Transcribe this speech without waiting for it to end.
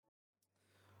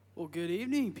Well, good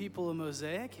evening, people of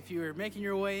Mosaic. If you are making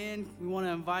your way in, we want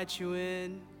to invite you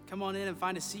in. Come on in and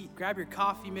find a seat. Grab your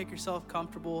coffee, make yourself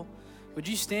comfortable. Would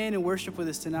you stand and worship with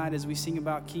us tonight as we sing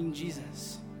about King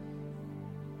Jesus?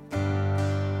 Would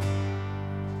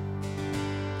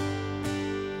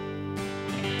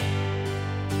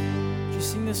you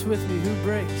sing this with me? Who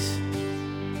breaks?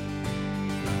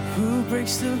 Who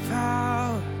breaks the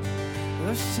power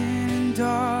of sin and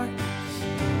darkness?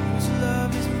 Whose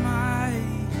love is mighty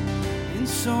and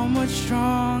so much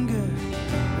stronger?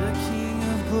 The King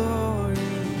of glory,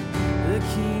 the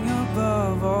King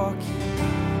above all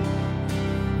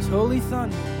kings. Holy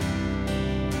thunder.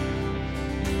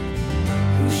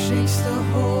 Who shakes the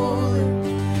whole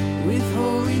earth with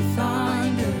holy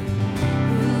thunder?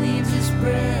 Who leaves us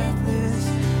breathless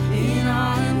in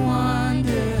awe and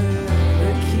wonder?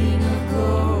 The King of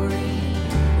glory,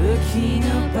 the King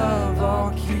above all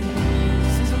kings.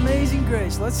 This is amazing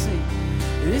grace. Let's sing.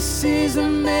 This is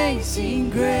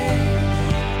amazing grace.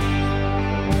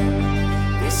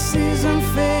 This is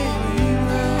unfailing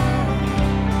love.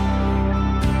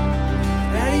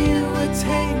 That you would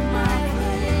take my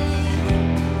place.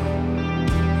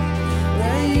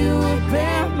 That you would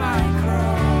bear my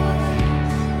cross.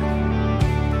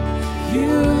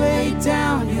 You laid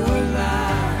down your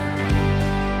life.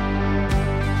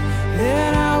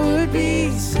 That I would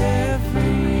be set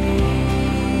free.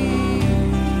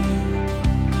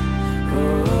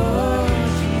 Oh,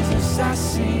 Jesus, I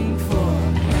sing for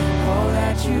all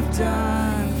that you've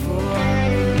done for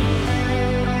me.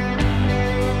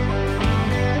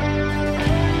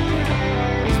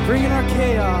 He's bringing our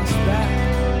chaos back.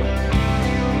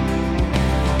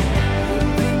 He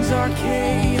brings our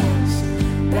chaos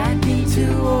back into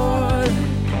order.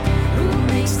 Who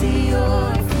makes the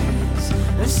orphans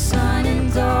a son and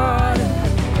daughter?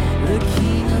 The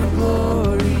King of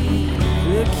glory,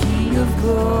 the King of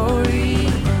glory,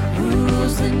 who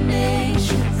rules the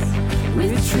nations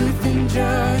with truth and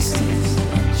justice,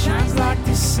 shines like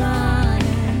the sun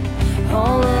in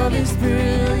all of his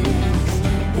brilliance.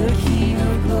 The King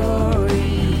of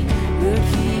glory, the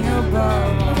King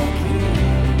above all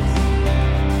kings.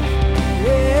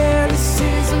 Yeah, this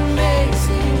is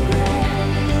amazing grace.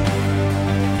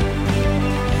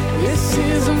 This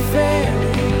is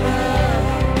unfailing love.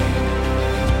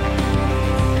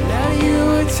 That you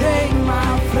would take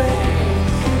my place.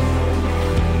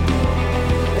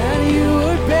 That you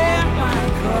would bear my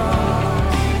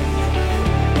cross.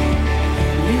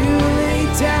 You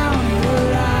laid down your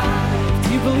life. Do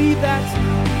you believe that?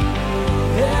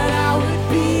 That I would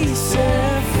be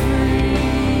set free.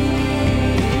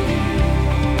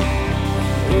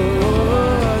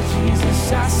 Oh, Jesus,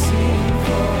 I sing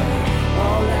for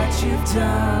all that you've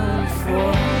done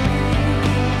for me.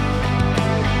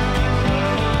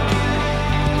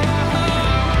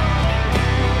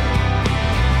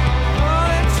 All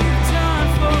that you've done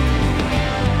for me.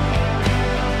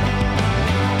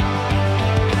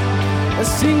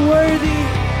 Let's sing worthy.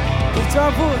 Lift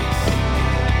our voice.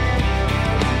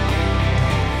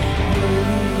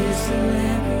 Worthy is the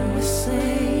Lamb who was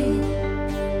slain.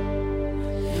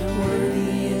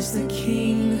 Worthy is the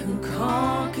King who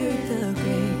conquered the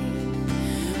grave.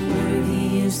 Worthy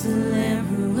is the Lamb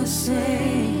who was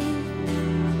slain.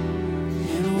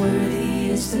 And worthy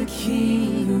is the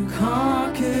King who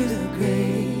conquered the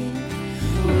grave.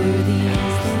 Worthy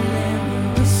is the Lamb who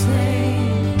was slain.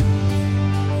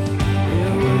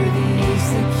 And worthy is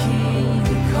the King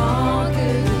who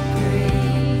conquered the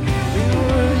grave. And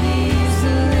worthy is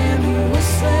the Lamb who was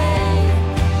slain.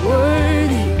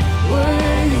 Worthy,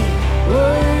 worthy,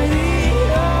 worthy.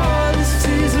 Oh, this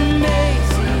is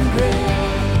amazing grace.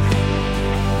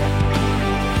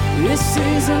 This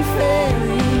is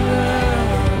unfailing love.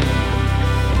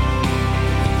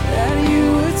 That you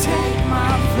would take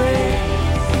my place.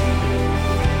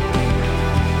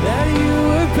 That you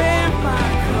would bear my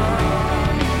cross.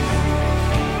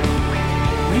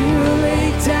 You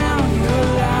laid down your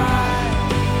life.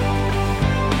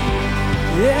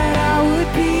 That I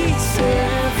would be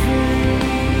set free.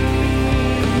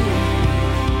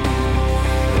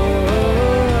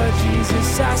 Oh,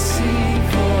 Jesus, I sing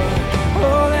for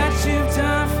all that you've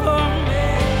done for me.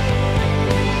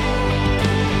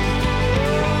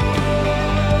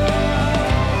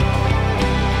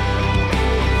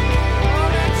 All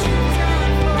that you've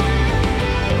done for me.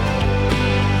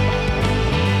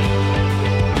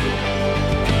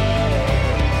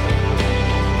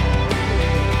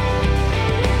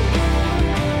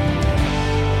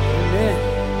 Amen.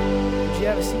 Would you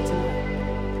have a seat tonight?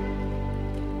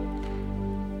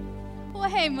 Well,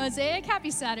 hey, Mosaic,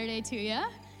 happy Saturday to you.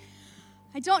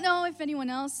 I don't know if anyone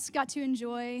else got to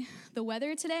enjoy the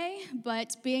weather today,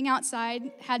 but being outside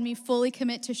had me fully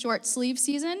commit to short sleeve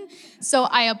season. So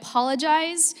I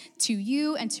apologize to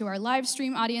you and to our live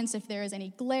stream audience if there is any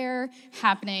glare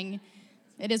happening.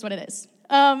 It is what it is.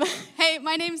 Hey,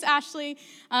 my name's Ashley.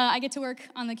 I get to work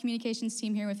on the communications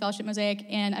team here with Fellowship Mosaic,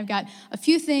 and I've got a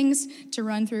few things to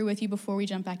run through with you before we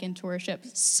jump back into worship.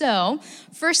 So,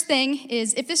 first thing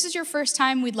is, if this is your first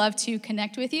time, we'd love to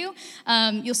connect with you.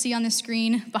 You'll see on the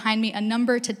screen behind me a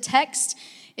number to text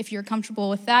if you're comfortable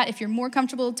with that. If you're more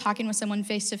comfortable talking with someone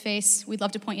face-to-face, we'd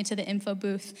love to point you to the info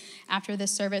booth after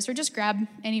this service, or just grab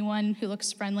anyone who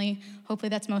looks friendly. Hopefully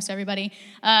that's most everybody,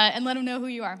 and let them know who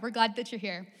you are. We're glad that you're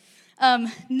here.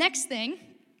 Next thing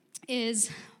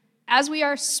is, as we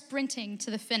are sprinting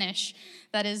to the finish,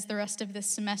 that is the rest of this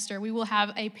semester, we will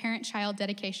have a parent-child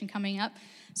dedication coming up.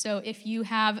 So if you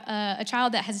have a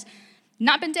child that has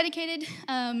not been dedicated,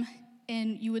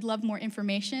 and you would love more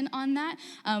information on that,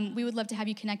 we would love to have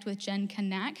you connect with Jen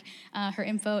Kanak. Her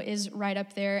info is right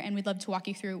up there, and we'd love to walk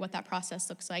you through what that process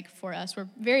looks like for us. We're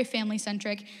very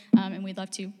family-centric, and we'd love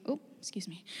to,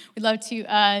 we'd love to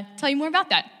tell you more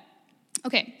about that.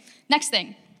 Okay, next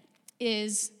thing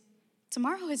is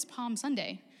tomorrow is Palm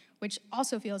Sunday, which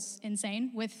also feels insane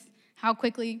with how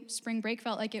quickly spring break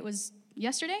felt like it was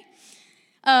yesterday.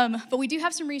 But we do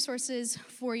have some resources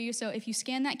for you. So if you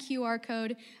scan that QR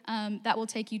code, that will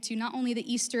take you to not only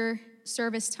the Easter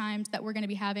service times that we're going to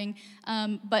be having,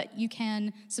 but you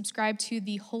can subscribe to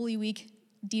the Holy Week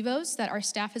Devos that our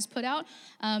staff has put out.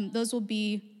 Those will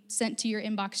be sent to your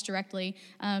inbox directly.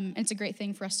 And it's a great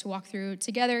thing for us to walk through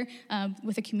together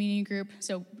with a community group.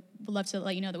 So we'd love to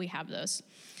let you know that we have those.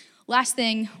 Last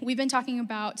thing, we've been talking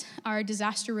about our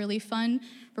disaster relief fund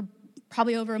for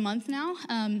probably over a month now.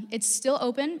 It's still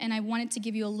open, and I wanted to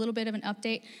give you a little bit of an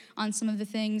update on some of the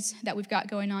things that we've got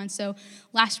going on. So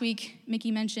last week,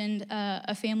 Mickey mentioned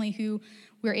a family who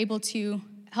we were able to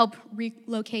help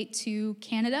relocate to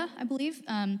Canada, I believe.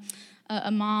 A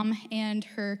mom and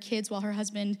her kids while her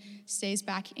husband stays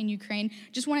back in Ukraine.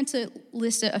 Just wanted to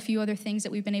list a few other things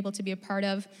that we've been able to be a part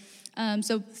of.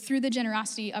 So through the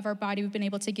generosity of our body, we've been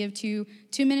able to give to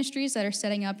two ministries that are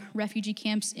setting up refugee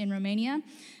camps in Romania,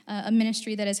 a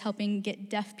ministry that is helping get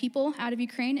deaf people out of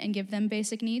Ukraine and give them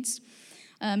basic needs,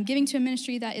 giving to a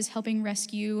ministry that is helping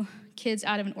rescue kids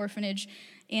out of an orphanage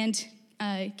and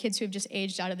kids who have just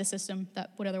aged out of the system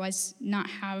that would otherwise not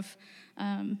have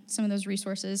some of those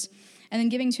resources, and then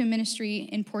giving to a ministry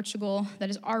in Portugal that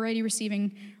is already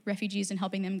receiving refugees and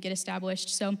helping them get established.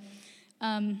 So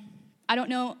I don't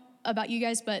know about you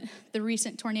guys, but the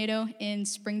recent tornado in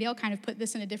Springdale kind of put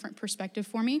this in a different perspective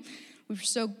for me. We were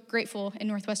so grateful in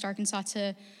Northwest Arkansas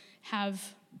to have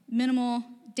minimal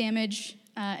damage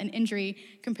and injury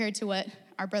compared to what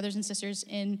our brothers and sisters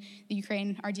in the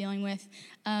Ukraine are dealing with.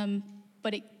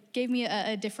 But it gave me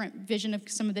a different vision of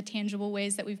some of the tangible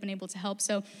ways that we've been able to help.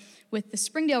 So with the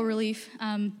Springdale relief,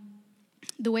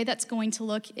 the way that's going to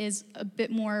look is a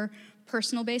bit more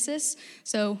personal basis.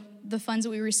 So the funds that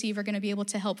we receive are going to be able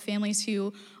to help families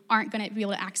who aren't going to be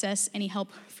able to access any help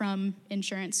from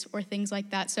insurance or things like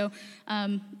that. So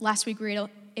last week we were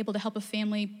able to help a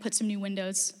family put some new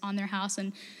windows on their house,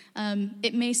 and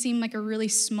it may seem like a really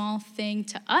small thing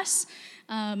to us.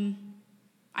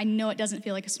 I know it doesn't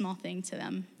feel like a small thing to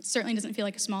them. It certainly doesn't feel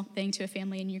like a small thing to a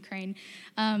family in Ukraine.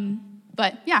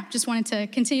 But yeah, just wanted to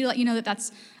continue to let you know that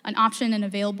that's an option and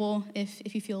available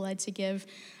if you feel led to give.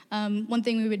 One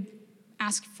thing we would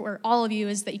ask for all of you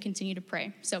is that you continue to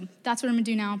pray. So that's what I'm going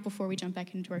to do now before we jump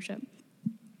back into worship.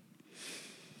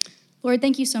 Lord,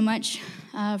 thank you so much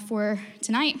for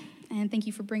tonight, and thank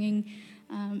you for bringing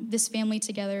this family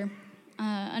together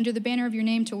under the banner of your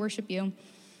name to worship you.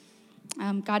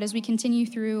 God, as we continue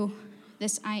through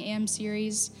this I Am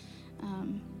series,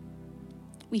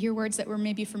 we hear words that we're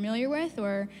maybe familiar with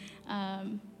or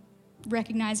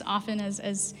recognize often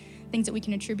as things that we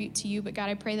can attribute to you. But God,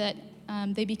 I pray that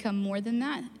they become more than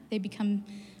that. They become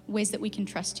ways that we can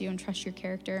trust you and trust your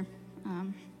character.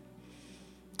 And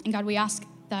God, we ask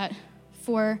that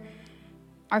for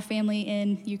our family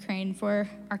in Ukraine, for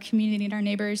our community and our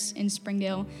neighbors in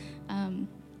Springdale,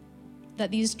 that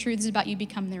these truths about you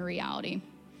become their reality,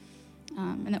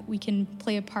 and that we can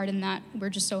play a part in that. We're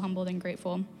just so humbled and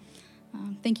grateful.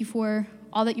 Thank you for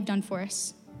all that you've done for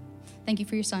us. Thank you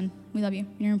for your son. We love you.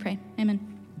 In your name we pray.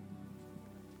 Amen.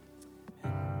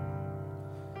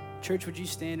 Church, would you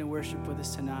stand and worship with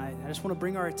us tonight? I just want to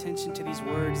bring our attention to these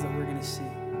words that we're going to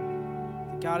sing.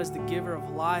 That God is the giver of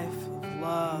life, of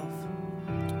love.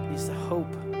 He's the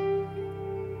hope.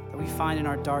 That we find in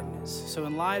our darkness. So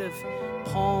in light of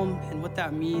Palm and what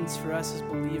that means for us as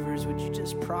believers, would you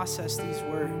just process these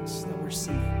words that we're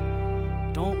seeing?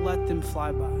 Don't let them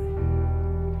fly by.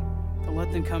 Don't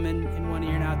let them come in one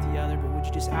ear and out the other, but would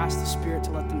you just ask the Spirit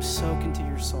to let them soak into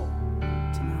your soul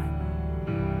tonight?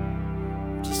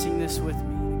 Would you sing this with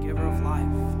me, the giver of life?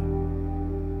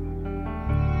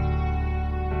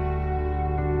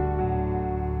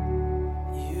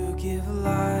 You give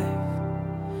life,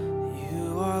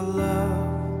 you are love,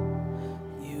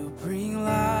 you bring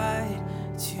light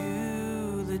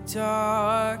to the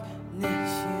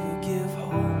darkness, you give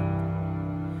hope,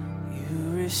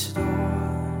 you restore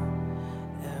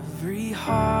every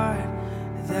heart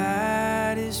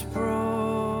that is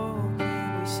broken.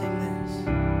 We sing this.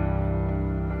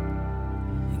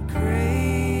 And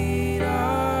great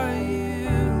are you,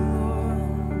 Lord.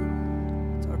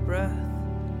 It's our breath.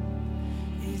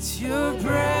 It's your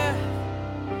breath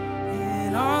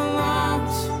in our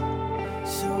lungs.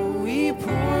 So we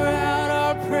pour out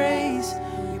our praise.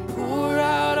 We pour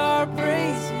out our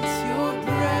praise. It's your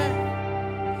breath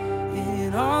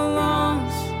in our lungs.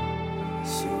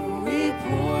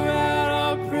 Pour out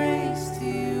our praise to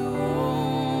you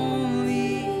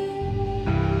only.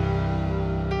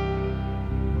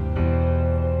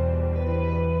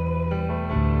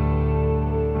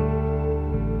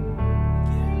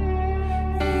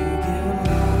 You give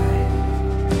life,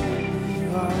 you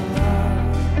are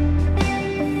love,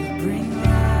 you bring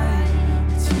light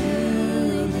to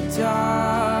the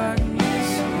darkness,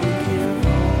 you give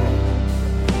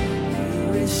hope, you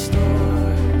restore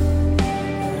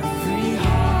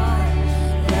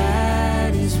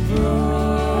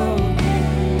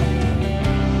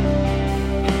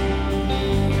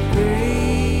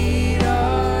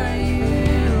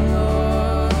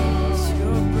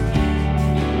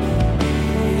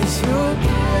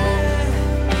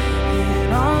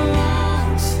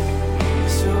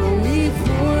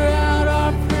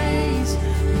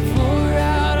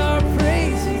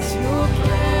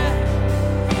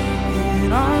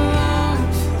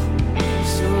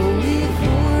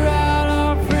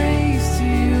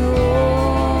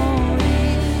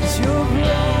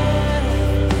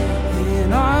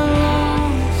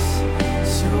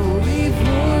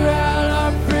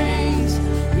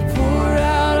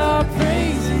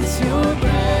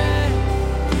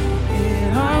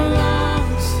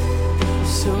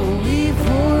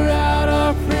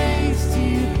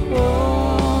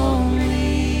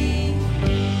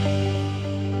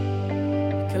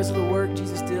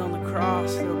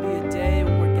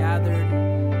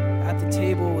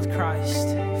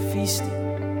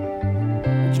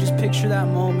Picture that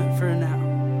moment for now.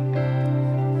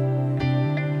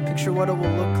 Picture what it will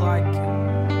look like,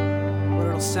 what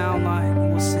it'll sound like,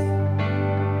 and we'll sing.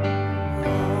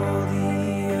 All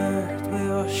the earth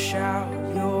will shout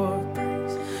your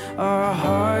praise. Our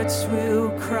hearts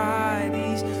will cry,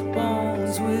 these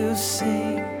bones will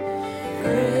sing.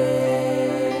 Great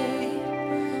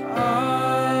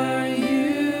are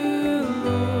you,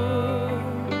 Lord.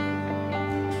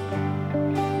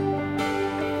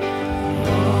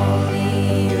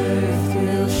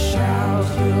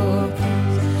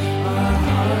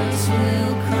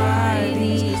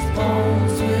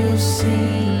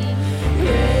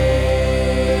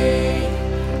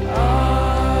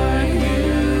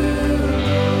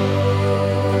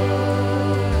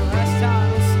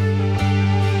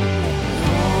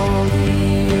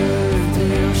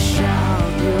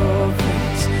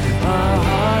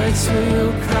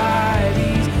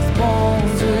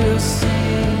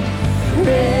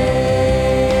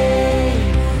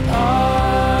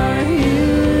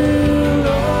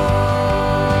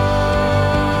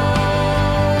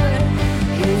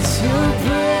 It's your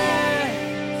breath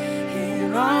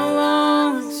in our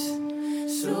lungs,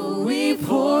 so we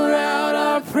pour out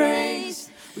our praise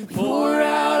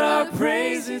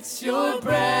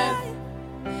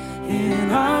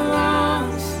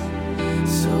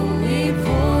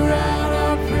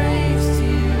to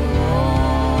you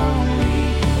only.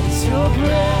 It's your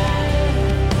breath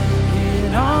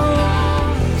in our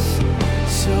lungs,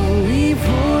 so we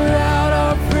pour out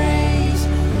our praise.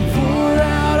 We pour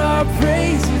out our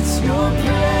praise. It's your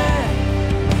breath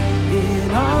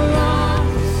in our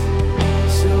lungs,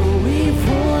 so we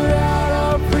pour out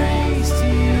our praise to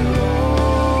you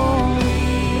only.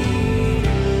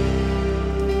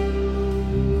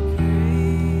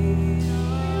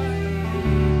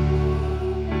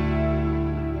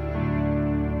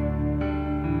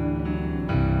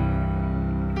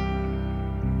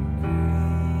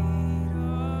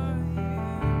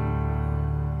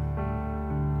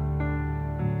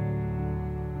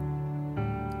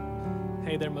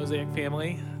 Hey there, Mosaic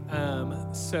family.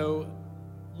 So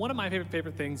one of my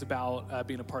favorite things about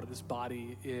being a part of this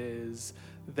body is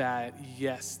that,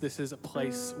 yes, this is a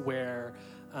place where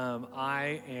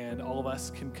I and all of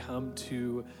us can come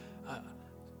to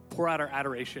pour out our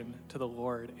adoration to the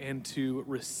Lord and to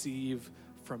receive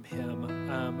from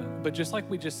him. But just like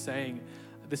we just sang,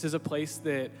 this is a place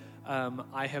that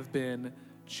I have been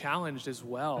challenged as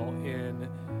well in,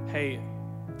 hey,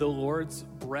 the Lord's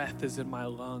breath is in my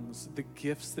lungs. The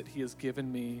gifts that he has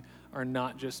given me are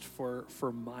not just for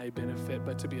my benefit,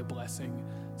 but to be a blessing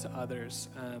to others.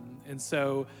 And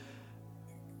so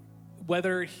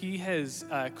whether he has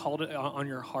called it on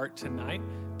your heart tonight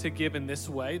to give in this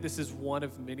way, this is one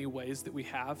of many ways that we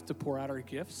have to pour out our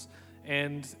gifts.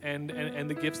 And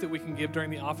the gifts that we can give during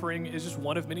the offering is just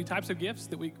one of many types of gifts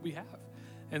that we have.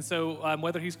 And so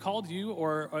whether he's called you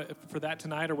or for that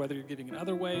tonight, or whether you're giving in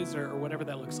other ways or whatever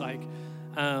that looks like,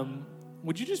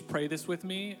 would you just pray this with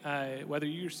me? Whether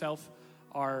you yourself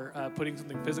are putting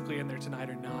something physically in there tonight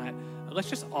or not, let's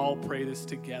just all pray this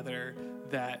together,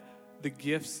 that the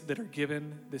gifts that are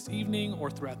given this evening or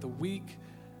throughout the week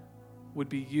would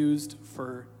be used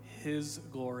for his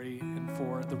glory and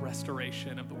for the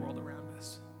restoration of the world around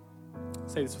us.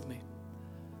 Say this with me.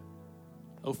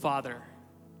 Oh, Father,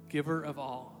 giver of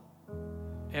all,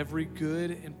 every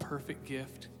good and perfect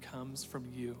gift comes from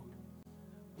you.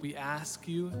 We ask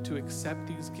you to accept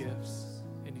these gifts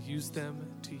and use them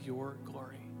to your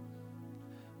glory.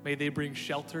 May they bring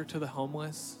shelter to the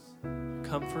homeless,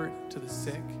 comfort to the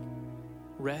sick,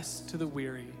 rest to the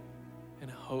weary, and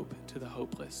hope to the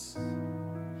hopeless.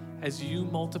 As you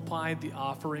multiplied the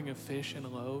offering of fish and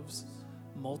loaves,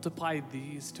 multiply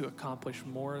these to accomplish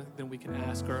more than we can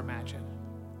ask or imagine.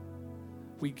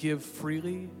 We give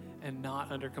freely and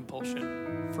not under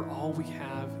compulsion, for all we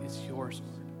have is yours,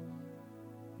 Lord.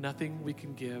 Nothing we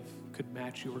can give could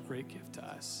match your great gift to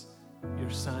us, your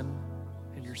Son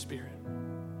and your Spirit.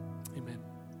 Amen.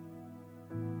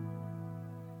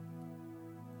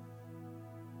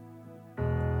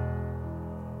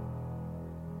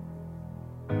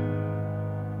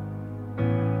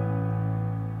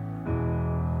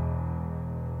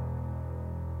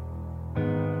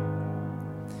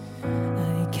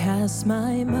 Cast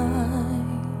my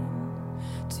mind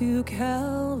to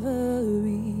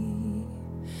Calvary,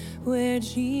 where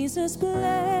Jesus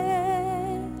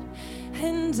bled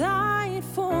and died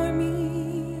for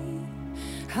me.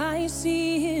 I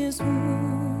see his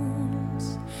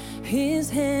wounds,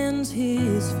 his hands,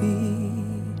 his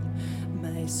feet,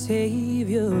 my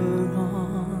Savior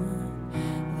on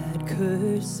that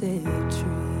cursed tree.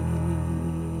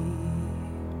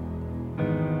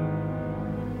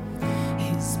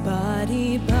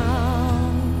 Body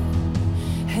bound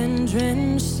and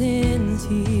drenched in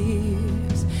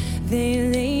tears,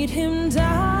 they laid him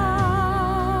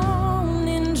down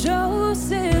in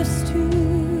Joseph's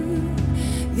tomb,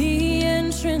 the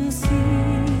entrance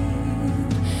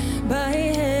sealed by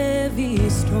heavy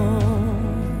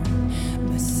storm,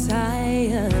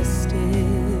 Messiah still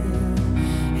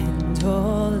and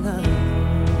all alone.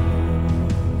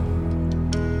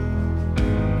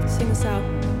 Sing this out.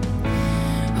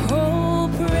 Oh,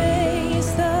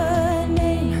 praise the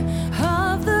name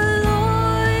of the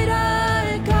Lord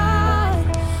our God.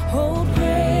 Oh,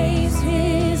 praise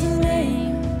his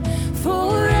name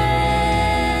forevermore.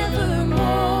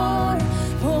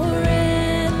 For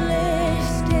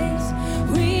endless days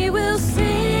we will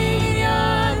sing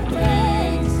your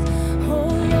praise. Oh,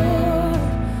 Lord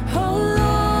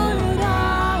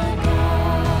our God.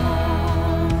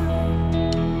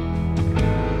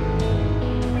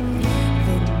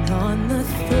 On the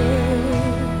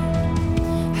third,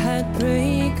 at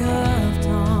break of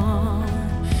dawn,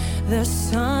 the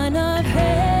Son of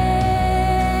Heaven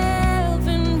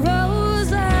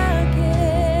rose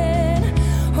again.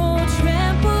 Oh,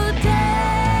 trample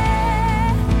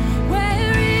death,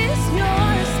 where is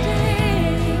your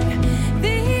sting?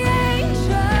 The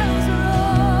angels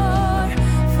roar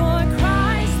for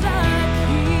Christ our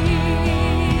King.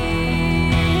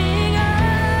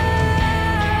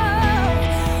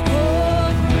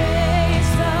 Oh,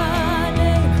 praise the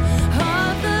name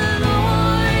of the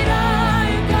Lord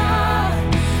our God.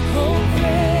 Oh,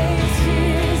 praise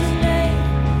his name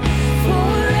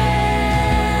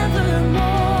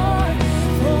forevermore.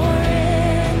 For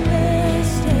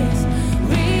endless days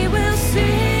we will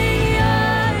sing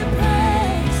your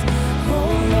praise.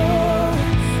 Oh, Lord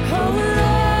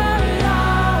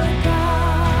our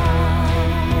God.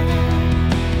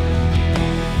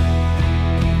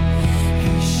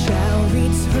 He shall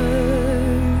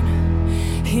return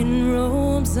in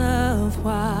robes of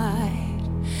white,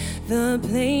 the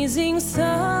blazing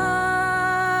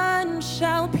sun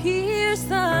shall pierce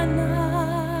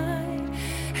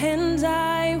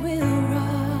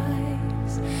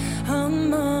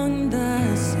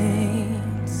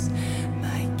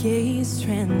gaze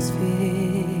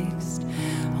transfixed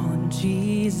on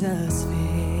Jesus' face.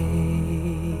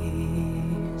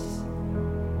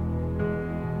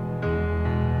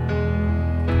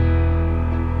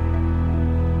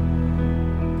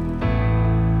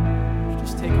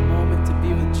 Just take a moment to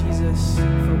be with Jesus.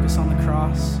 Focus on the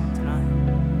cross tonight.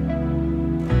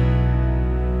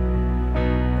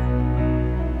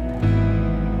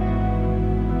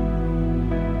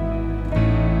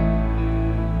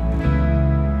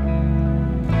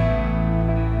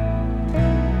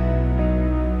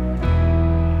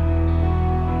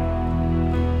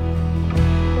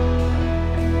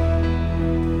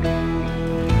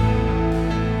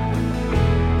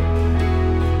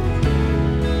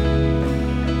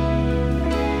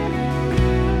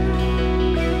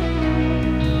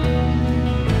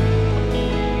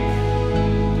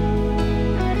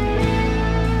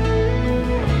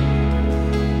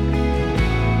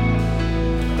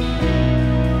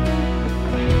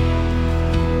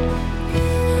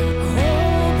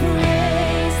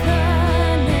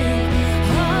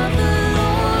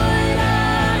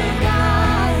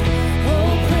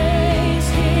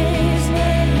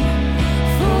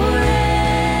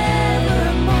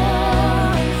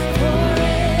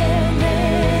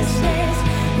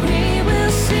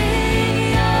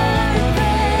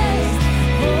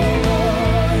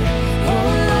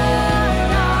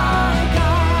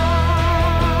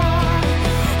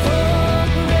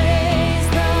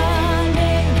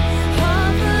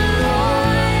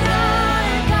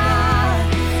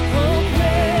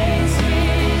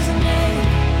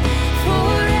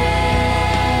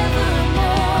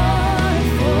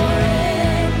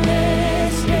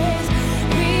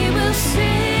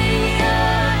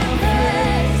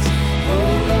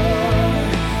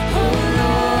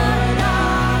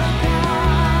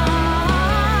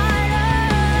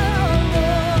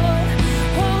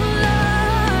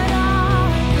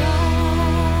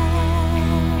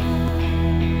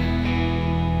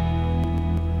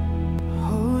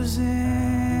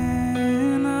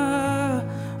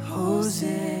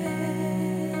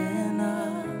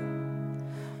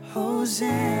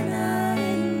 Hosanna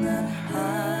in the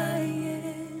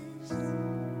highest.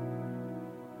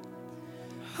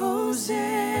 Hosanna,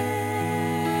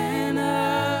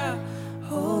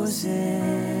 Hosanna,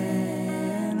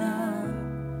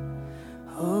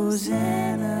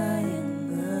 Hosanna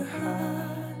in the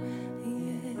highest.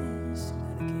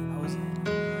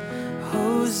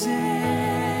 Hosanna,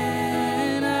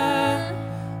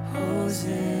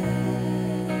 Hosanna,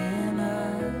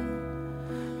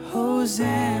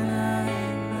 Hosanna.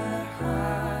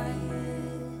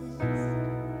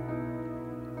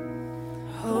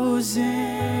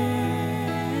 Hosanna,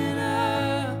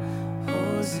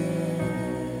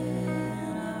 Hosanna,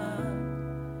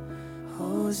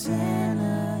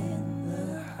 Hosanna in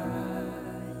the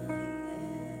highest.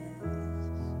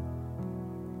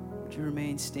 Would you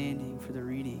remain standing for the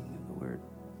reading of the word,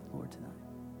 Lord, tonight?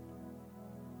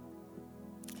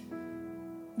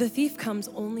 The thief comes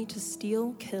only to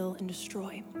steal, kill, and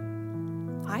destroy.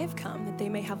 I have come that they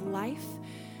may have life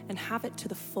and have it to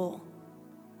the full.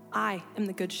 I am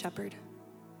the good shepherd.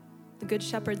 The good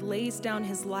shepherd lays down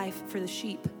his life for the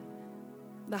sheep.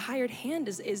 The hired hand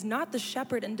is not the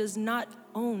shepherd and does not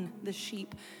own the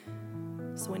sheep.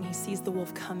 So when he sees the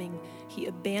wolf coming, he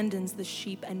abandons the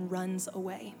sheep and runs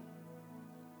away.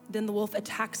 Then the wolf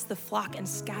attacks the flock and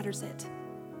scatters it.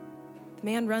 The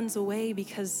man runs away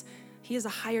because he is a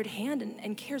hired hand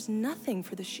and cares nothing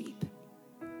for the sheep.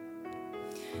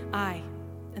 I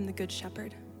am the good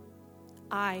shepherd.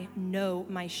 I know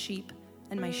my sheep,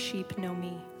 and my sheep know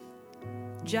me.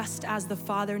 Just as the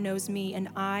Father knows me, and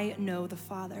I know the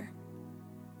Father.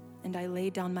 And I lay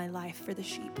down my life for the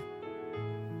sheep.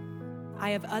 I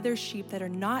have other sheep that are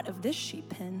not of this sheep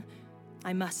pen.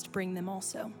 I must bring them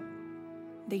also.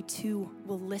 They too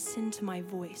will listen to my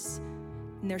voice,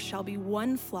 and there shall be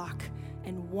one flock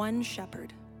and one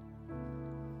shepherd.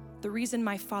 The reason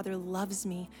my Father loves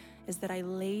me is that I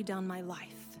lay down my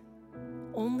life,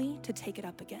 only to take it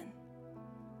up again.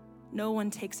 No one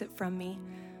takes it from me,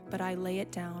 but I lay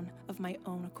it down of my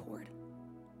own accord.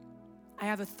 I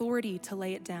have authority to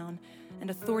lay it down and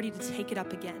authority to take it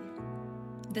up again.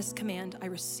 This command I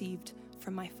received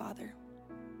from my Father.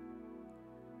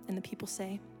 And the people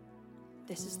say,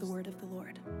 this is the word of the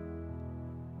Lord.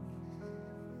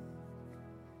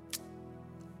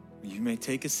 You may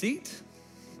take a seat.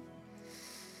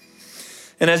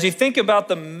 And as you think about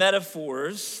the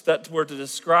metaphors that were to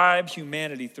describe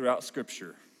humanity throughout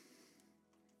Scripture,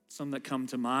 some that come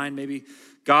to mind, maybe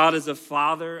God as a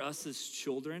father, us as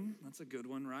children. That's a good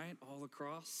one, right? All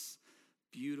across.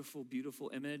 Beautiful,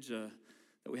 beautiful image.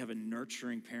 that we have a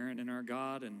nurturing parent in our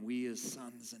God, and we as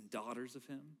sons and daughters of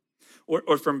him.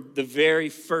 Or from the very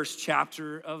first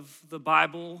chapter of the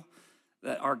Bible,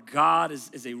 that our God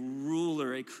is a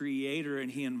ruler, a creator,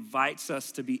 and he invites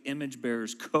us to be image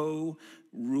bearers,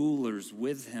 co-rulers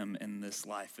with him in this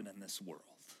life and in this world.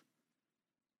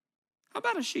 How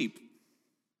about a sheep?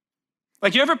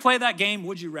 Like, you ever play that game,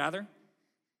 Would You Rather?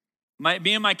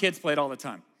 Me and my kids play it all the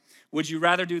time. Would you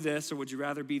rather do this or would you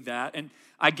rather be that? And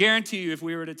I guarantee you, if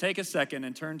we were to take a second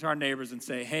and turn to our neighbors and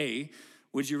say, hey,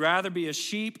 would you rather be a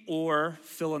sheep or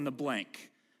fill in the blank?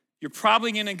 You're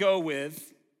probably gonna go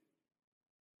with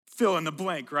fill in the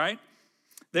blank, right?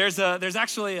 There's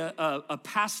actually a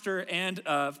pastor, and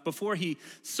before he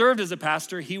served as a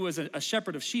pastor, he was a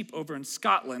shepherd of sheep over in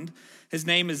Scotland. His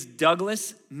name is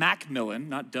Douglas Macmillan,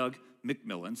 not Doug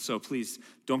McMillan, so please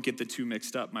don't get the two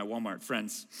mixed up, my Walmart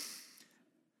friends.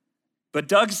 But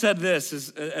Doug said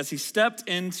this as he stepped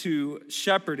into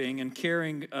shepherding and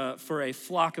caring for a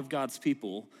flock of God's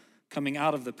people, coming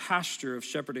out of the pasture of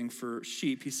shepherding for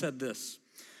sheep. He said this: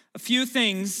 a few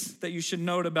things that you should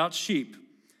note about sheep.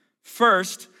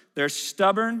 First, they're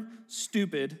stubborn,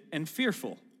 stupid, and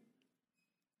fearful.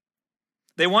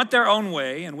 They want their own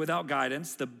way, and without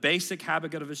guidance, the basic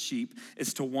habit of a sheep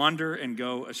is to wander and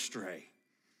go astray.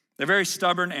 They're very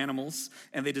stubborn animals,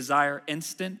 and they desire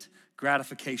instant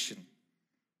gratification.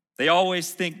 They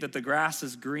always think that the grass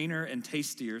is greener and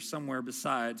tastier somewhere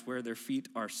besides where their feet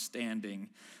are standing,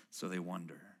 so they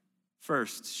wander.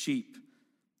 First, sheep,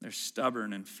 they're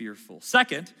stubborn and fearful.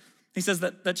 Second, he says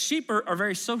that sheep are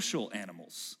very social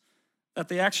animals, that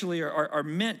they actually are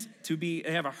meant to be,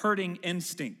 they have a herding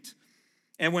instinct.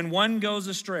 And when one goes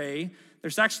astray,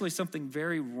 there's actually something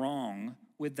very wrong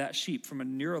with that sheep from a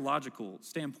neurological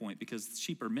standpoint, because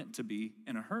sheep are meant to be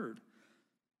in a herd.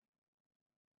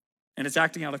 And it's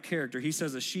acting out of character. He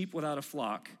says a sheep without a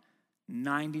flock,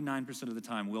 99% of the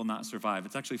time will not survive.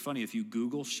 It's actually funny, if you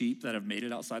Google sheep that have made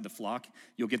it outside the flock,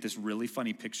 you'll get this really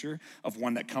funny picture of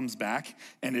one that comes back,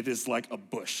 and it is like a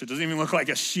bush. It doesn't even look like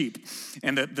a sheep.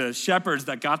 And the shepherds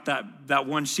that got that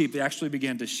one sheep, they actually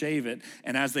began to shave it.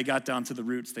 And as they got down to the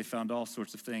roots, they found all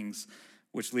sorts of things,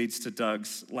 which leads to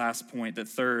Doug's last point, that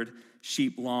third,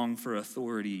 sheep long for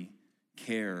authority,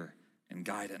 care, and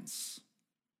guidance.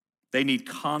 They need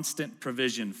constant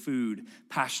provision, food,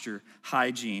 pasture,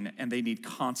 hygiene, and they need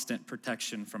constant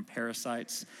protection from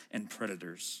parasites and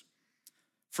predators.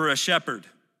 For a shepherd,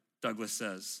 Douglas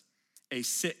says, a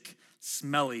sick,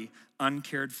 smelly,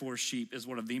 uncared for sheep is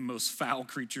one of the most foul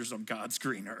creatures on God's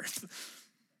green earth.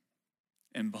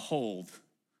 And behold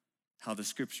how the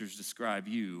scriptures describe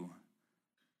you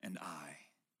and I.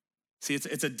 See,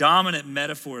 it's a dominant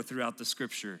metaphor throughout the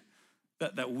scripture.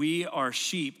 That we are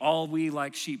sheep, all we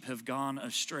like sheep have gone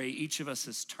astray. Each of us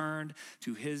has turned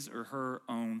to his or her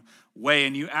own way.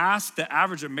 And you ask the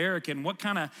average American, what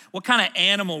kind of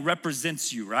animal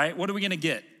represents you, right? What are we gonna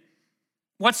get?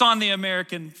 What's on the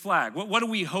American flag? What do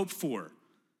we hope for?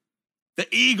 The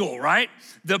eagle, right?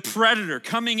 The predator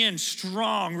coming in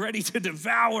strong, ready to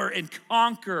devour and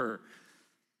conquer.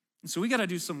 And so we got to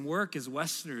do some work as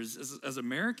Westerners, as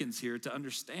Americans here, to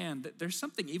understand that there's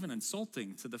something even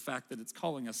insulting to the fact that it's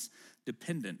calling us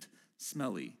dependent,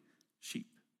 smelly sheep.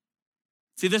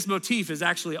 See, this motif is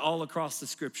actually all across the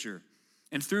scripture.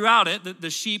 And throughout it, the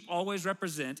sheep always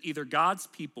represent either God's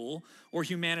people or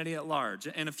humanity at large.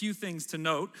 And a few things to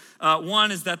note.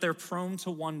 One is that they're prone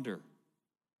to wander.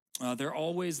 They're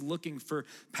always looking for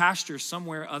pasture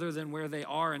somewhere other than where they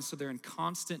are, and so they're in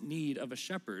constant need of a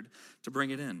shepherd to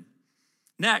bring it in.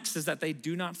 Next is that they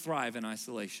do not thrive in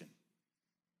isolation.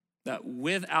 That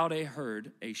without a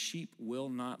herd, a sheep will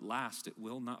not last. It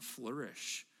will not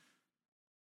flourish.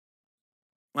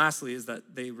 Lastly is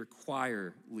that they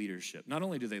require leadership. Not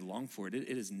only do they long for it, it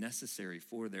is necessary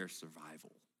for their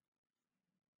survival.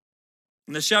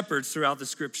 And the shepherds throughout the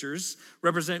scriptures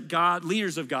represent God,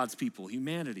 leaders of God's people,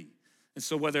 humanity. And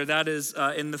so whether that is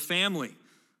in the family,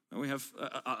 we have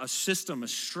a system, a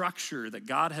structure that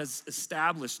God has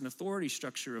established, an authority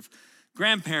structure of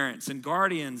grandparents and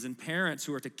guardians and parents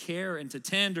who are to care and to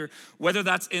tend, or whether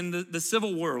that's in the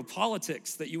civil world,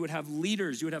 politics, that you would have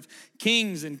leaders, you would have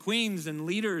kings and queens and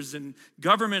leaders and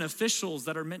government officials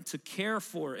that are meant to care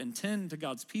for and tend to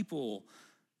God's people,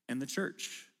 and the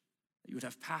church. You would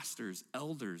have pastors,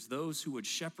 elders, those who would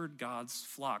shepherd God's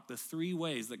flock, the three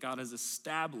ways that God has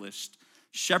established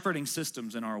shepherding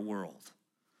systems in our world,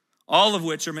 all of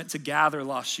which are meant to gather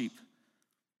lost sheep.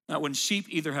 Now, when sheep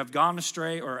either have gone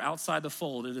astray or are outside the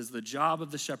fold, it is the job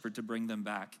of the shepherd to bring them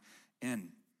back in.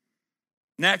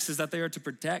 Next is that they are to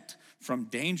protect from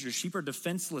danger. Sheep are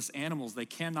defenseless animals. They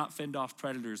cannot fend off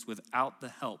predators without the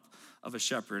help of a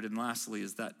shepherd. And lastly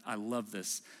is that, I love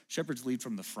this, shepherds lead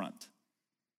from the front.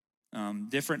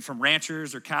 Different from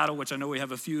ranchers or cattle, which I know we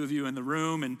have a few of you in the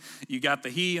room, and you got the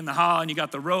he and the ha, and you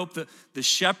got the rope. The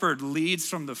shepherd leads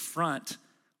from the front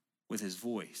with his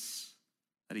voice,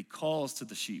 that he calls to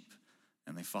the sheep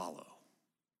and they follow.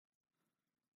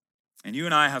 And you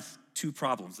and I have two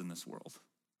problems in this world.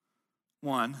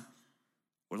 One,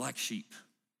 we're like sheep.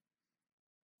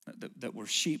 That we're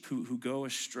sheep who go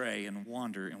astray and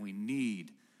wander, and we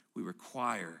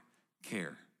require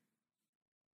care.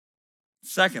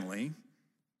 Secondly,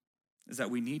 is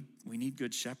that we need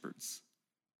good shepherds.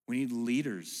 We need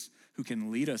leaders who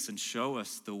can lead us and show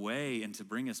us the way and to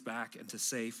bring us back into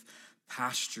safe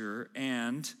pasture.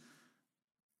 And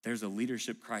there's a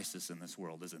leadership crisis in this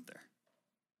world, isn't there?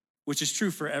 Which is true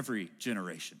for every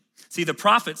generation. See, the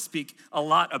prophets speak a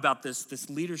lot about this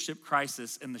leadership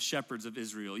crisis in the shepherds of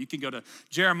Israel. You can go to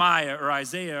Jeremiah or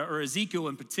Isaiah or Ezekiel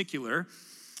in particular.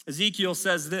 Ezekiel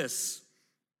says this,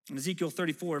 in Ezekiel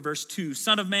 34, verse 2,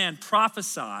 "Son of man,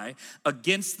 prophesy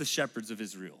against the shepherds of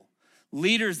Israel.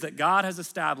 Leaders that God has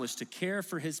established to care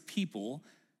for his people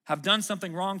have done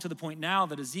something wrong to the point now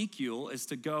that Ezekiel is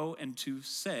to go and to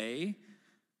say,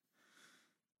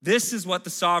 this is what the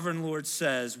sovereign Lord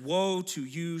says, woe to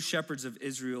you, shepherds of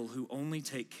Israel, who only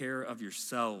take care of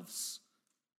yourselves.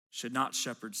 Should not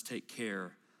shepherds take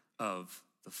care of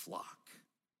the flock?"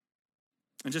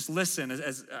 And just listen,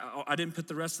 as I didn't put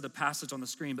the rest of the passage on the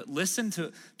screen, but listen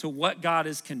to what God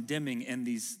is condemning in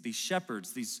these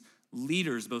shepherds, these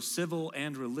leaders, both civil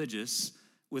and religious,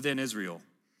 within Israel.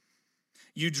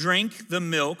 "You drink the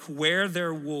milk, wear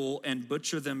their wool, and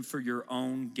butcher them for your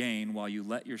own gain while you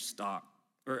let your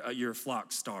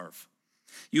flock starve.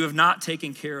 You have not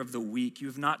taken care of the weak. You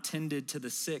have not tended to the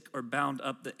sick or bound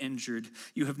up the injured.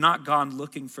 You have not gone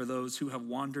looking for those who have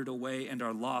wandered away and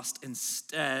are lost.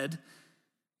 Instead,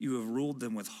 you have ruled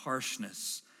them with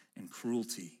harshness and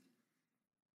cruelty.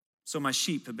 So my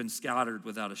sheep have been scattered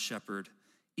without a shepherd,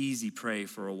 easy prey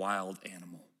for a wild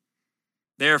animal.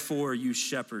 Therefore, you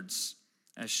shepherds,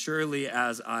 as surely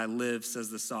as I live, says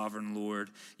the sovereign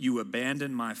Lord, you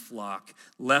abandoned my flock,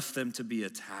 left them to be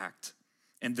attacked.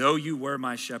 And though you were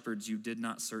my shepherds, you did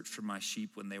not search for my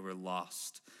sheep when they were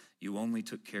lost. You only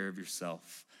took care of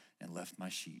yourself and left my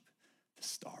sheep to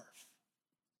starve."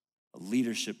 A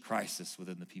leadership crisis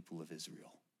within the people of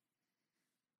Israel.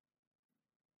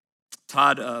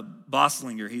 Todd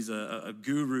Bosslinger, he's a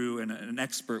guru and an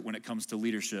expert when it comes to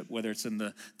leadership, whether it's in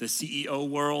the CEO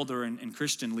world or in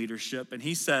Christian leadership. And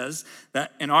he says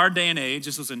that in our day and age,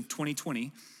 this was in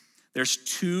 2020, there's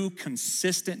two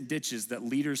consistent ditches that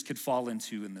leaders could fall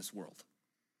into in this world.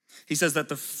 He says that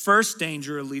the first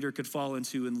danger a leader could fall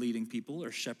into in leading people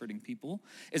or shepherding people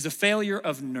is a failure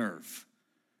of nerve.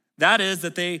 That is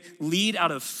that they lead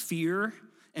out of fear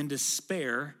and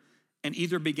despair and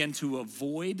either begin to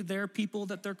avoid their people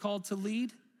that they're called to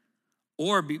lead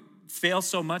or fail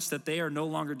so much that they are no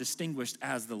longer distinguished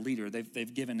as the leader.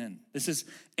 They've given in. This is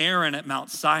Aaron at Mount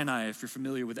Sinai, if you're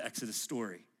familiar with the Exodus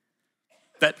story.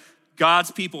 That God's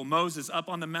people, Moses, up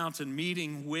on the mountain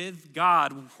meeting with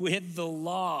God, with the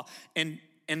law, and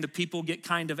the people get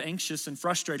kind of anxious and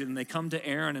frustrated, and they come to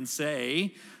Aaron and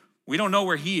say, we don't know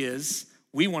where he is.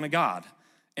 We want a God.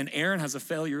 And Aaron has a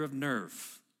failure of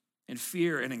nerve and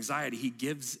fear and anxiety. He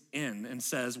gives in and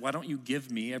says, why don't you give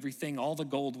me everything, all the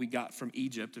gold we got from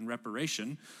Egypt in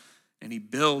reparation? And he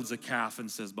builds a calf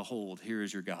and says, behold, here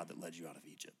is your God that led you out of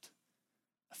Egypt.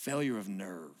 A failure of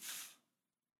nerve.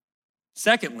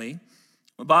 Secondly,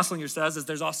 what Bosslinger says is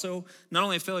there's also not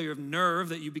only a failure of nerve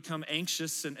that you become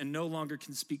anxious and no longer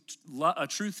can speak a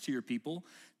truth to your people.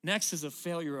 Next is a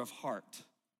failure of heart.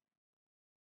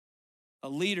 A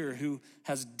leader who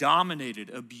has dominated,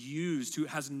 abused, who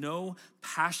has no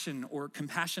passion or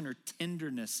compassion or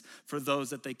tenderness for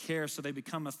those that they care, so they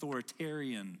become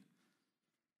authoritarian.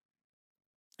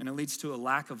 And it leads to a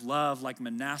lack of love, like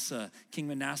Manasseh, King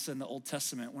Manasseh in the Old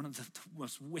Testament, one of the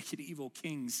most wicked, evil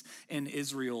kings in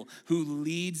Israel, who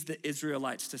leads the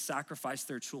Israelites to sacrifice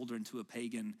their children to a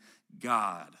pagan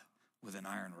god with an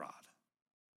iron rod.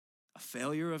 A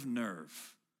failure of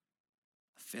nerve,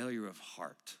 a failure of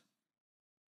heart.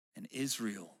 And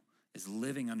Israel is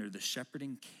living under the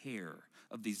shepherding care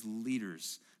of these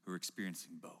leaders who are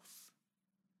experiencing both.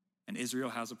 And Israel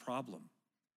has a problem.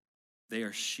 They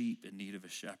are sheep in need of a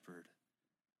shepherd.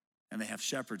 And they have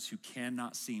shepherds who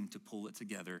cannot seem to pull it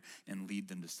together and lead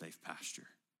them to safe pasture.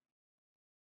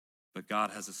 But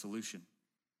God has a solution.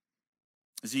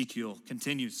 Ezekiel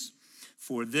continues,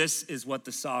 For this is what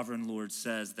the sovereign Lord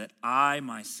says, that I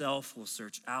myself will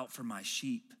search out for my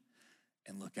sheep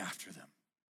and look after them.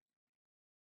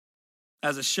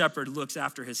 As a shepherd looks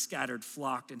after his scattered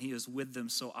flock and he is with them,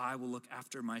 so I will look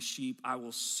after my sheep. I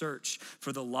will search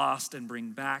for the lost and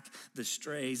bring back the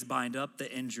strays, bind up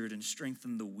the injured and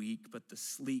strengthen the weak, but the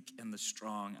sleek and the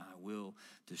strong I will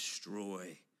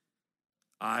destroy.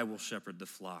 I will shepherd the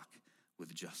flock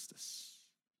with justice.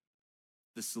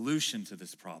 The solution to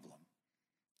this problem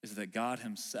is that God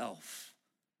himself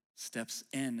steps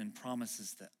in and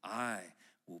promises that I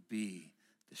will be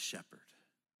the shepherd.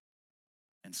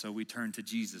 And so we turn to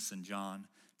Jesus in John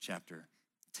chapter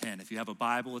 10. If you have a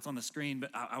Bible, it's on the screen,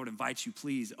 but I would invite you,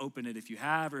 please open it if you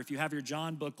have, or if you have your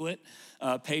John booklet,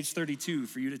 page 32,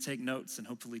 for you to take notes and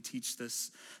hopefully teach this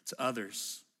to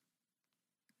others.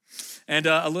 And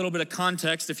a little bit of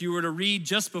context, if you were to read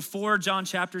just before John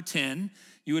chapter 10,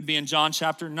 you would be in John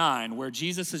chapter 9, where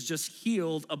Jesus has just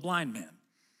healed a blind man.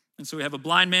 And so we have a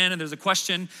blind man, and there's a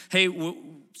question, hey,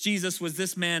 Jesus, was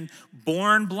this man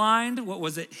born blind? What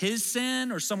was it, his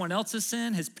sin or someone else's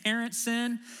sin, his parents'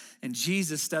 sin? And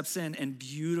Jesus steps in and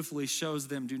beautifully shows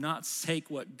them, do not take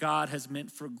what God has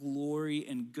meant for glory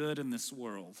and good in this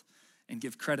world and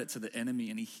give credit to the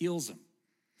enemy, and he heals him.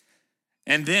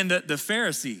 And then the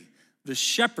Pharisee, the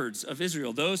shepherds of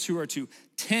Israel, those who are to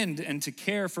tend and to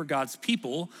care for God's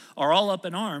people, are all up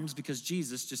in arms because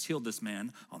Jesus just healed this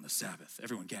man on the Sabbath.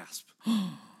 Everyone gasp.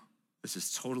 This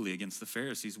is totally against the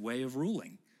Pharisees' way of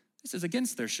ruling. This is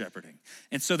against their shepherding.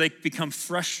 And so they become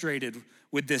frustrated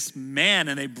with this man,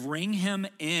 and they bring him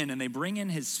in, and they bring in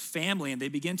his family, and they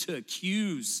begin to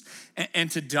accuse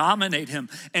and to dominate him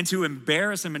and to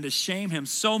embarrass him and to shame him,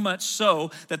 so much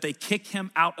so that they kick him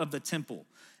out of the temple.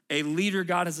 A leader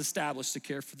God has established to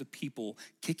care for the people,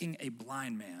 kicking a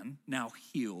blind man, now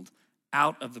healed,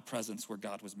 out of the presence where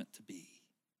God was meant to be.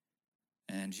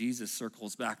 And Jesus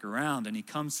circles back around and he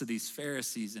comes to these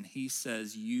Pharisees and he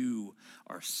says, you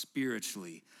are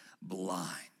spiritually blind.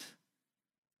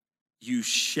 You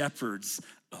shepherds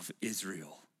of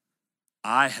Israel,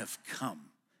 I have come.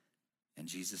 And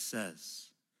Jesus says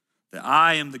that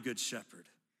I am the good shepherd.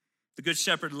 The good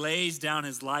shepherd lays down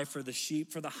his life for the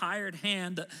sheep. For the hired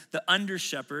hand, the under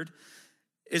shepherd,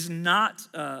 is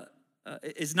not the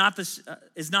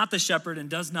shepherd and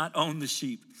does not own the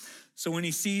sheep. So when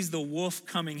he sees the wolf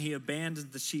coming, he abandons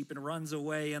the sheep and runs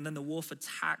away. And then the wolf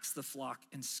attacks the flock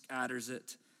and scatters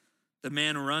it. The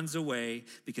man runs away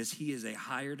because he is a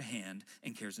hired hand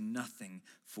and cares nothing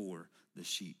for the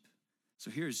sheep. So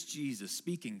here's Jesus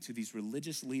speaking to these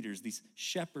religious leaders, these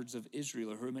shepherds of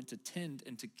Israel who are meant to tend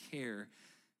and to care.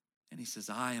 And he says,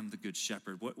 I am the good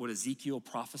shepherd. What Ezekiel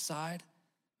prophesied,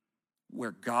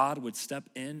 where God would step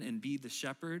in and be the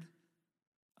shepherd,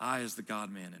 I is the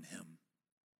God-man in him.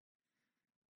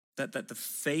 That the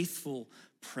faithful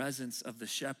presence of the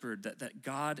shepherd, that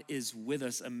God is with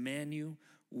us, Emmanuel,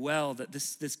 that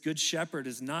this good shepherd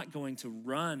is not going to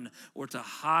run or to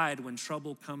hide when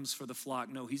trouble comes for the flock.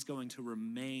 No, he's going to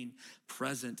remain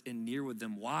present and near with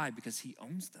them. Why? Because he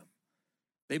owns them.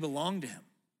 They belong to him.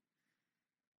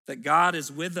 That God is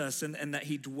with us and that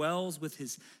he dwells with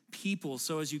his people.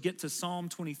 So as you get to Psalm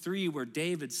 23, where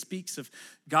David speaks of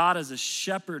God as a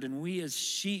shepherd and we as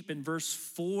sheep, in verse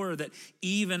 4, that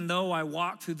even though I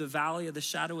walk through the valley of the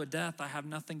shadow of death, I have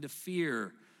nothing to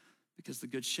fear because the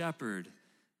good shepherd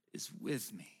is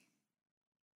with me.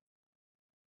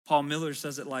 Paul Miller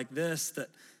says it like this,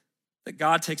 that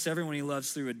God takes everyone he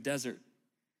loves through a desert.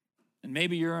 And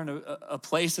maybe you're in a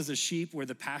place as a sheep where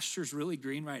the pasture's really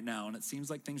green right now and it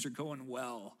seems like things are going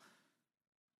well.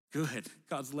 Good,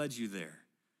 God's led you there.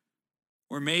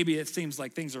 Or maybe it seems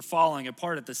like things are falling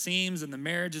apart at the seams and the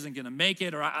marriage isn't gonna make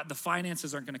it, or the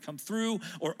finances aren't gonna come through,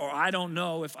 or I don't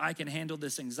know if I can handle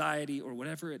this anxiety or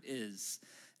whatever it is.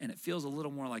 And it feels a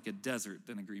little more like a desert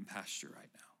than a green pasture right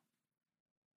now.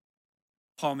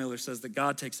 Paul Miller says that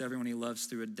God takes everyone he loves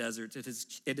through a desert. It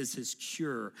is his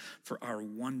cure for our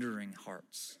wandering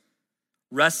hearts.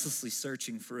 Restlessly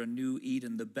searching for a new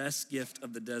Eden, the best gift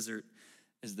of the desert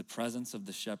is the presence of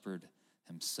the shepherd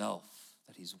himself,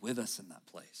 that he's with us in that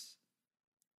place.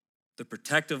 The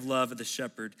protective love of the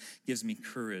shepherd gives me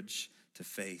courage to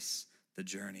face the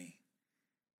journey.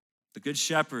 The good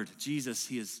shepherd, Jesus,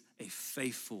 he is a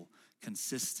faithful,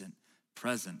 consistent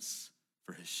presence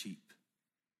for his sheep.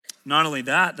 Not only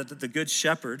that the good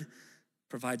shepherd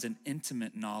provides an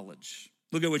intimate knowledge.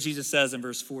 Look at what Jesus says in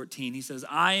verse 14. He says,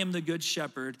 I am the good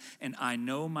shepherd, and I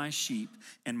know my sheep,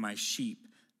 and my sheep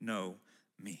know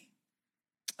me.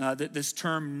 This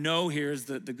term know here is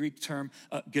the Greek term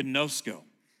gnosko.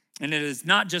 And it is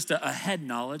not just a head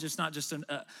knowledge. It's not just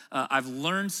I've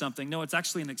learned something. No, it's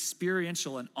actually an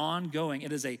experiential and ongoing.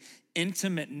 It is a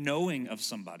intimate knowing of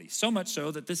somebody. So much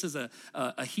so that this is a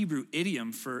Hebrew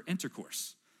idiom for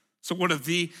intercourse. So one of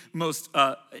the most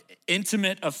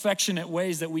intimate, affectionate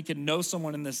ways that we can know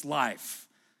someone in this life,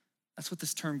 that's what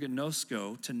this term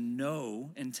gnosko, to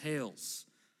know, entails.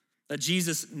 That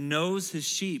Jesus knows his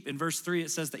sheep. In verse 3,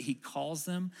 it says that he calls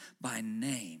them by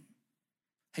name.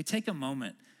 Hey, take a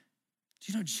moment.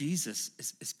 Do you know Jesus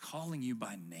is calling you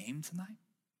by name tonight?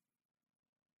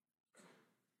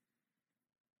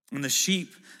 And the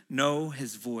sheep know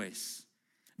his voice.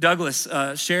 Douglas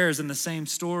shares in the same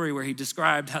story where he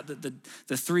described how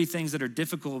the three things that are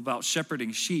difficult about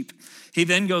shepherding sheep. He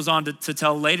then goes on to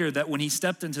tell later that when he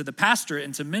stepped into the pastorate,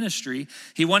 into ministry,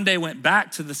 he one day went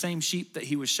back to the same sheep that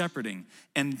he was shepherding.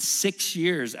 And 6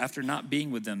 years after not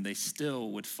being with them, they still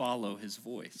would follow his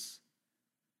voice.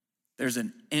 There's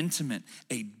an intimate,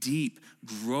 a deep,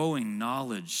 growing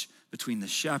knowledge between the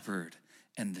shepherd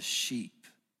and the sheep.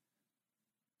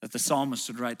 That the psalmist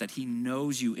would write that he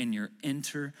knows you in your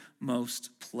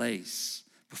innermost place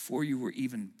before you were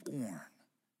even born.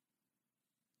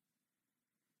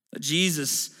 That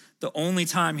Jesus, the only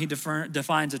time he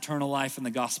defines eternal life in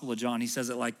the Gospel of John, he says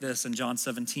it like this in John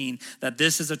 17, that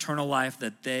this is eternal life,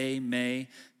 that they may,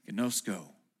 gnosko,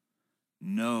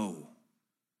 know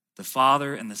the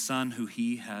Father and the Son who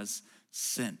he has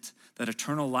sent. That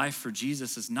eternal life for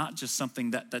Jesus is not just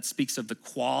something that speaks of the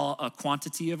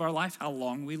quantity of our life, how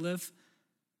long we live.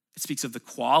 It speaks of the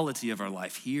quality of our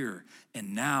life here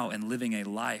and now and living a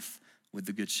life with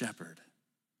the Good Shepherd.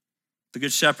 The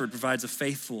Good Shepherd provides a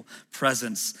faithful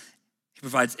presence. He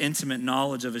provides intimate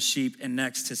knowledge of his sheep, and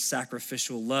next, his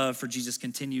sacrificial love. For Jesus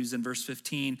continues in verse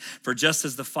 15, for just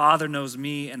as the Father knows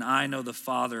me and I know the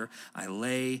Father, I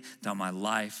lay down my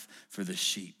life for the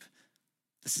sheep.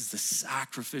 This is the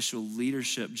sacrificial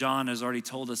leadership. John has already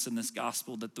told us in this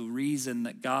gospel that the reason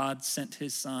that God sent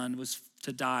his son was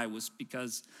to die was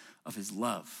because of his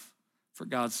love. For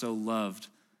God so loved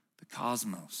the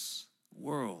cosmos, the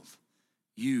world,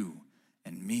 you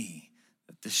and me,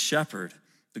 that the shepherd,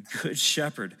 the Good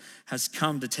Shepherd, has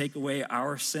come to take away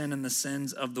our sin and the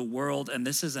sins of the world. And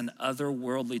this is an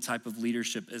otherworldly type of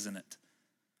leadership, isn't it?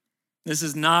 This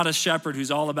is not a shepherd who's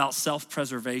all about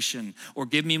self-preservation or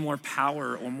give me more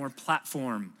power or more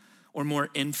platform or more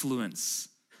influence.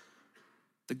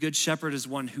 The Good Shepherd is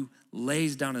one who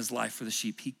lays down his life for the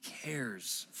sheep. He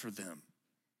cares for them.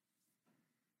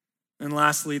 And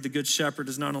lastly, the Good Shepherd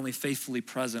is not only faithfully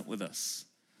present with us.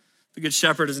 The Good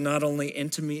Shepherd is not only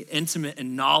intimate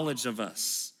in knowledge of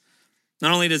us.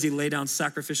 Not only does he lay down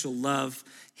sacrificial love,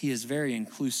 he is very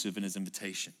inclusive in his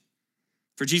invitation.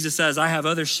 For Jesus says, I have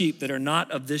other sheep that are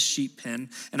not of this sheep pen,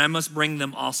 and I must bring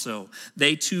them also.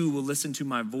 They too will listen to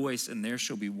my voice, and there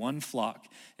shall be one flock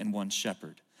and one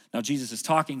shepherd. Now, Jesus is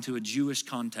talking to a Jewish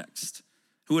context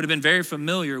who would have been very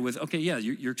familiar with, okay, yeah,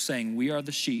 you're saying we are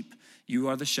the sheep, you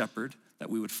are the shepherd, that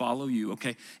we would follow you,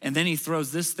 okay? And then he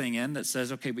throws this thing in that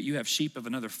says, okay, but you have sheep of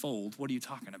another fold. What are you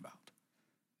talking about?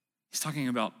 He's talking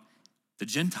about the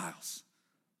Gentiles,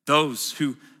 those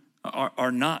who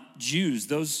are not Jews,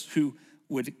 those who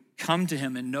would come to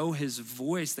him and know his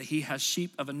voice, that he has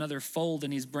sheep of another fold,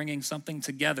 and he's bringing something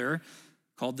together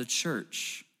called the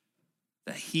church,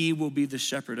 that he will be the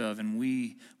shepherd of, and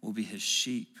we will be his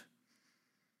sheep.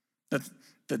 That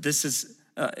this is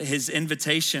his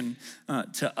invitation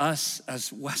to us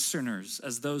as Westerners,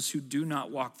 as those who do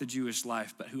not walk the Jewish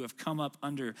life, but who have come up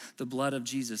under the blood of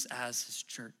Jesus as his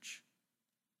church.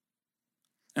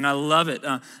 And I love it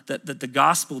that the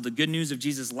gospel, the good news of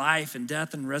Jesus' life and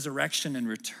death and resurrection and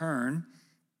return,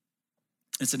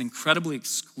 it's an incredibly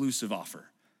exclusive offer.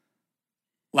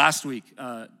 Last week,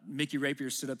 Mickey Rapier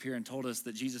stood up here and told us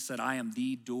that Jesus said, I am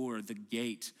the door, the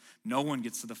gate. No one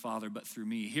gets to the Father but through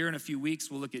me. Here in a few weeks,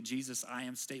 we'll look at Jesus' I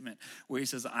am statement, where he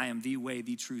says, I am the way,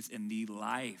 the truth, and the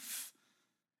life.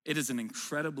 It is an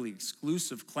incredibly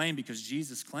exclusive claim because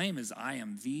Jesus' claim is, I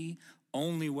am the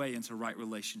only way into right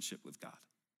relationship with God.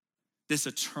 This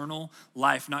eternal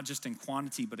life, not just in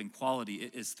quantity, but in quality,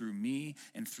 it is through me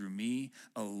and through me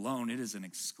alone. It is an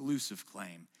exclusive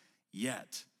claim,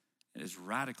 yet it is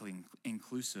radically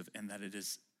inclusive in that it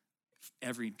is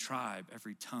every tribe,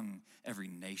 every tongue, every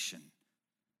nation.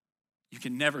 You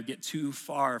can never get too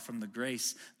far from the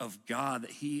grace of God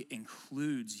that he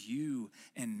includes you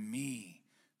and me,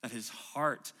 that his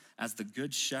heart as the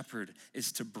Good Shepherd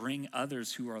is to bring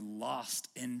others who are lost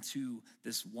into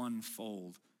this one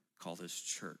fold called his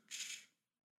church.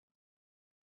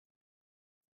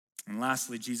 And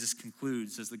lastly, Jesus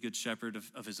concludes as the Good Shepherd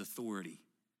of his authority.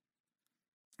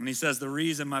 And he says, the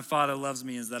reason my Father loves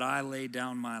me is that I lay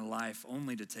down my life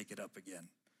only to take it up again.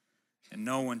 And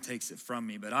no one takes it from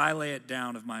me, but I lay it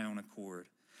down of my own accord.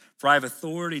 For I have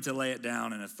authority to lay it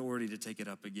down and authority to take it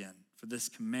up again. For this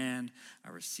command I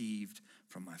received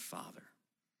from my Father.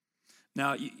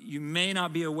 Now, you may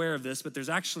not be aware of this, but there's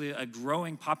actually a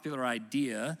growing popular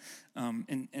idea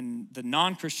in the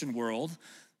non-Christian world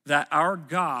that our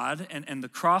God and the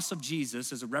cross of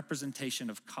Jesus is a representation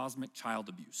of cosmic child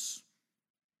abuse.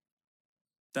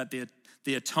 That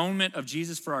the atonement of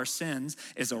Jesus for our sins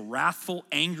is a wrathful,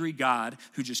 angry God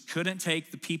who just couldn't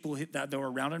take the people that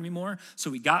were around him anymore,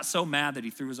 so he got so mad that he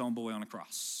threw his own boy on a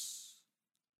cross.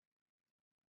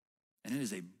 And it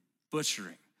is a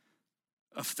butchering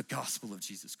of the gospel of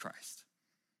Jesus Christ.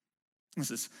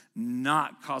 This is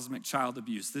not cosmic child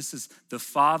abuse. This is the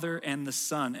Father and the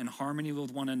Son in harmony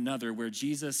with one another, where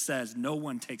Jesus says, no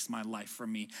one takes my life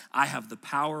from me. I have the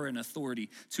power and authority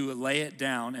to lay it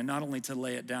down. And not only to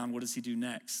lay it down, what does he do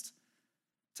next?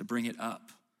 To bring it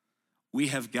up. We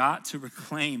have got to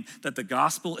proclaim that the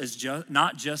gospel is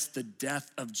not just the death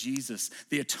of Jesus.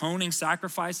 The atoning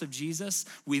sacrifice of Jesus,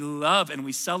 we love and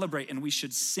we celebrate and we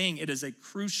should sing. It is a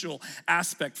crucial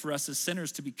aspect for us as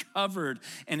sinners to be covered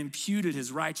and imputed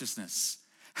his righteousness.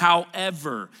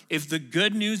 However, if the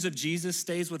good news of Jesus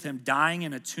stays with him dying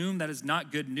in a tomb, that is not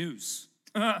good news.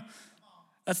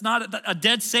 That's not a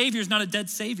dead savior is not a dead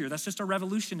savior. That's just a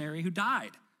revolutionary who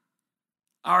died.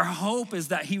 Our hope is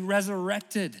that he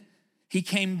resurrected. He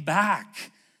came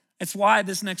back. It's why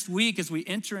this next week, as we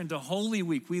enter into Holy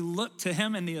Week, we look to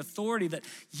him in the authority that,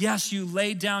 yes, you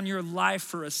laid down your life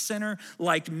for a sinner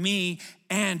like me,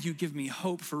 and you give me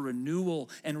hope for renewal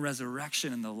and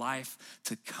resurrection in the life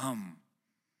to come.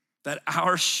 That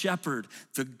our shepherd,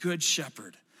 the good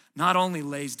shepherd, not only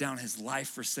lays down his life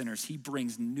for sinners, he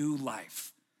brings new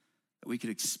life that we could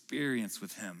experience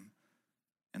with him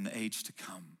in the age to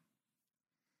come.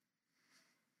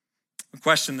 A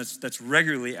question that's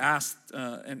regularly asked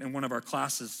in one of our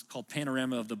classes called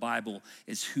Panorama of the Bible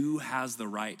is, who has the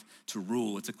right to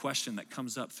rule? It's a question that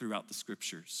comes up throughout the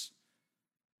scriptures.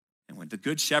 And what the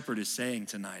Good Shepherd is saying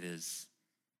tonight is,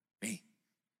 me,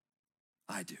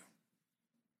 I do.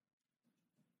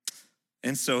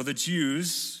 And so the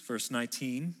Jews, verse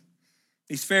 19,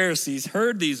 these Pharisees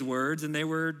heard these words and they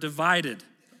were divided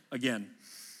again.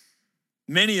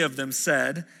 Many of them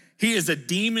said, he is a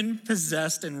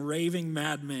demon-possessed and raving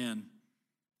madman.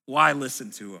 Why listen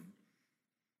to him?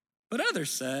 But others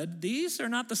said, these are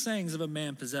not the sayings of a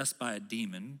man possessed by a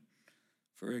demon,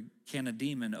 for can a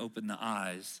demon open the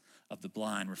eyes of the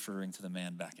blind, referring to the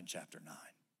man back in chapter 9.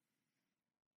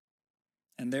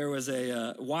 And there was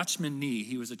a Watchman Nee.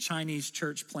 He was a Chinese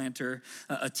church planter,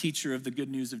 a teacher of the good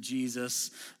news of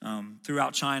Jesus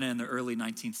throughout China in the early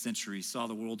 19th century. Saw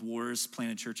the world wars,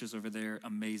 planted churches over there,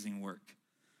 amazing work.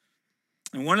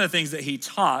 And one of the things that he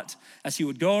taught as he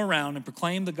would go around and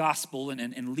proclaim the gospel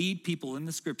and lead people in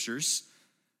the scriptures,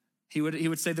 he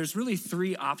would say there's really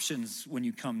three options when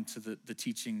you come to the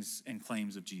teachings and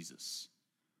claims of Jesus.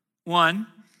 One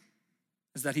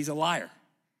is that he's a liar.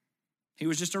 He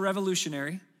was just a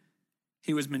revolutionary.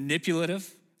 He was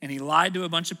manipulative, and he lied to a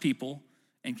bunch of people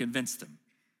and convinced them.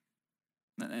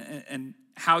 And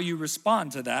how you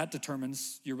respond to that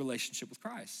determines your relationship with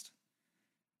Christ.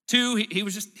 Two, he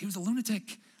was a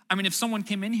lunatic. I mean, if someone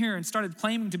came in here and started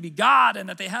claiming to be God and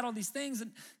that they had all these things,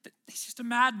 and he's just a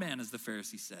madman, as the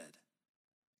Pharisee said.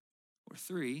 Or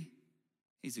three,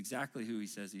 he's exactly who he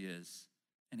says he is,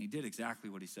 and he did exactly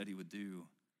what he said he would do,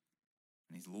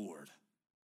 and he's Lord.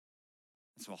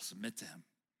 And so I'll submit to him,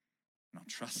 and I'll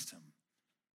trust him,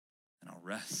 and I'll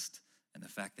rest in the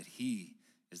fact that he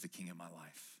is the king of my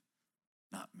life,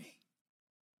 not me.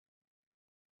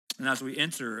 And as we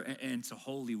enter into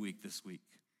Holy Week this week,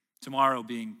 tomorrow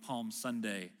being Palm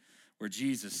Sunday, where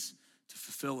Jesus, to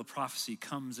fulfill a prophecy,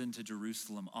 comes into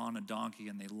Jerusalem on a donkey,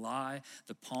 and they lie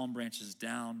the palm branches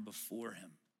down before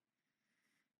him.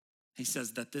 He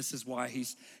says that this is why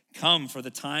he's come, for the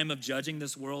time of judging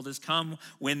this world has come,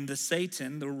 when the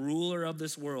Satan, the ruler of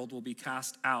this world, will be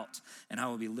cast out, and I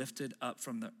will be lifted up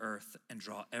from the earth and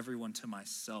draw everyone to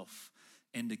myself,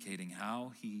 indicating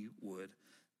how he would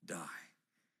die.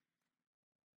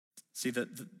 See, that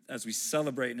as we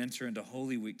celebrate and enter into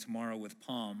Holy Week tomorrow with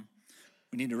Palm,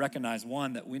 we need to recognize,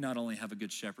 one, that we not only have a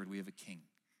good shepherd, we have a king.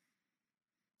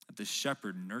 That the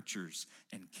shepherd nurtures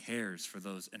and cares for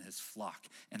those in his flock.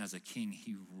 And as a king,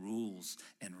 he rules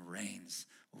and reigns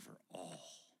over all.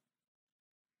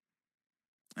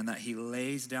 And that he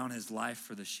lays down his life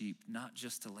for the sheep, not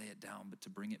just to lay it down, but to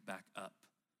bring it back up.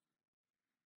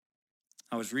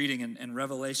 I was reading in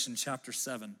Revelation chapter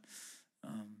 7,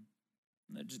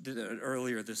 I just did it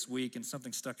earlier this week, and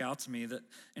something stuck out to me that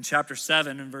in chapter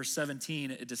 7 and verse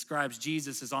 17, it describes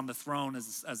Jesus as on the throne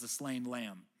as the slain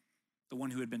lamb. The one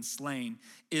who had been slain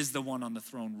is the one on the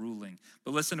throne ruling.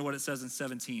 But listen to what it says in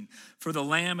 17. For the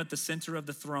lamb at the center of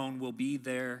the throne will be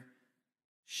their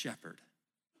shepherd.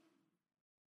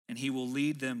 And he will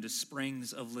lead them to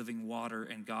springs of living water,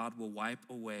 and God will wipe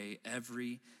away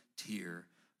every tear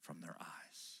from their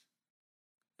eyes.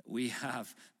 We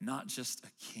have not just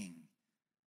a king,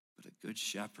 but a good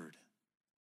shepherd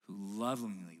who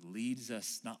lovingly leads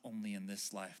us not only in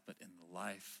this life, but in the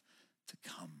life to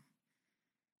come.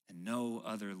 And no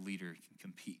other leader can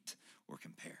compete or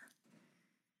compare.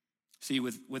 See,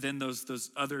 within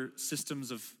those other systems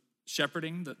of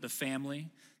shepherding, the family,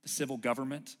 the civil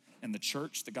government, and the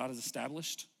church that God has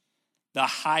established, the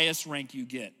highest rank you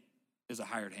get is a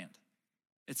hired hand.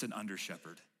 It's an under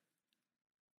shepherd.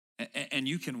 And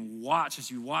you can watch,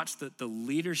 as you watch the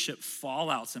leadership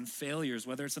fallouts and failures,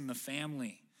 whether it's in the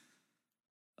family,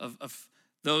 of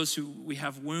those who we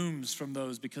have wounds from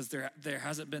those because there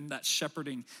hasn't been that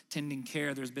shepherding, tending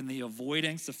care. There's been the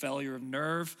avoidance, the failure of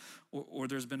nerve, or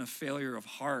there's been a failure of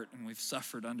heart, and we've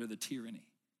suffered under the tyranny.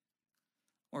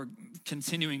 Or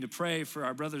continuing to pray for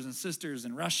our brothers and sisters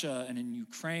in Russia and in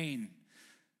Ukraine.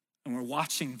 And we're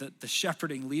watching the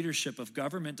shepherding leadership of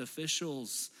government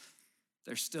officials.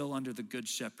 They're still under the good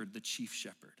shepherd, the chief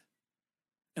shepherd.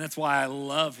 And that's why I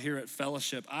love here at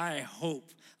Fellowship. I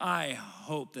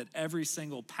hope that every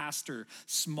single pastor,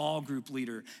 small group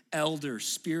leader, elder,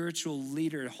 spiritual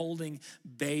leader holding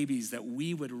babies, that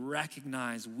we would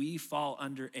recognize we fall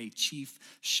under a chief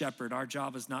shepherd. Our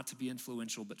job is not to be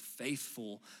influential, but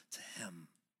faithful to him.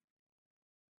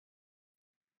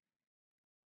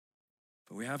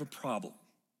 But we have a problem.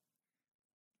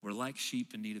 We're like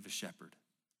sheep in need of a shepherd.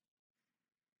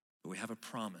 But we have a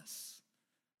promise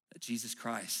that Jesus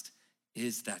Christ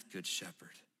is that good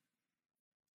shepherd,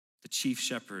 the chief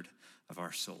shepherd of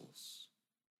our souls.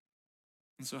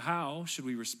 And so how should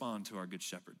we respond to our good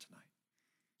shepherd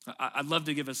tonight? I'd love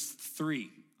to give us 3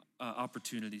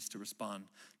 opportunities to respond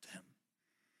to him.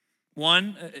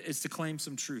 One is to claim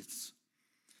some truths.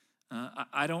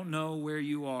 I don't know where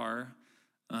you are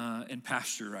in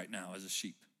pasture right now as a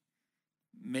sheep.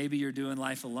 Maybe you're doing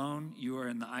life alone. You are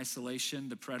in the isolation.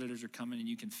 The predators are coming and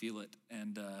you can feel it,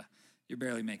 and you're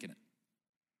barely making it.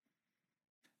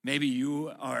 Maybe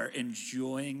you are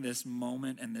enjoying this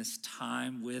moment and this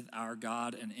time with our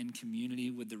God and in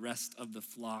community with the rest of the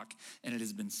flock, and it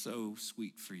has been so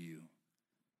sweet for you.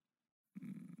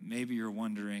 Maybe you're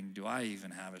wondering, do I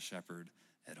even have a shepherd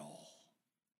at all?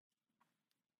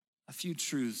 A few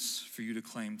truths for you to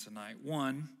claim tonight.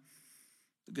 One,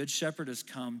 the good shepherd has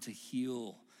come to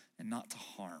heal and not to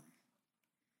harm.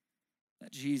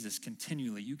 That Jesus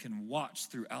continually, you can watch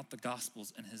throughout the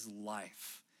Gospels in his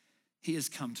life. He has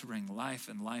come to bring life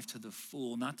and life to the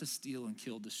full, not to steal and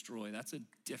kill, destroy. That's a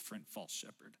different false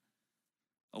shepherd,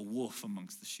 a wolf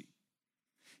amongst the sheep.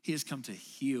 He has come to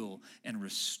heal and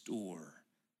restore,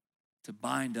 to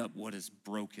bind up what is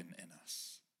broken in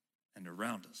us and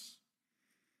around us.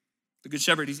 The good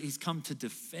shepherd, he's come to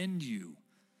defend you,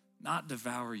 not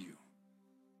devour you.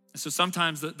 And so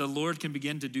sometimes the Lord can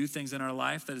begin to do things in our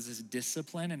life that is his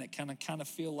discipline, and it can kind of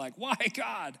feel like, why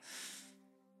God?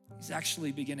 He's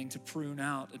actually beginning to prune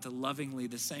out and to lovingly,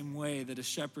 the same way that a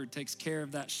shepherd takes care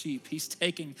of that sheep. He's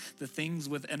taking the things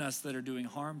within us that are doing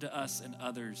harm to us and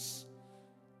others,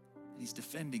 and he's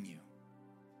defending you.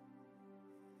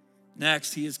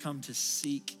 Next, he has come to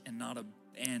seek and not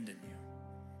abandon you.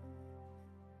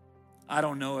 I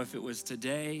don't know if it was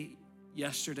today,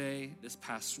 yesterday, this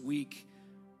past week,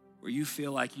 where you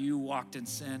feel like you walked in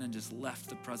sin and just left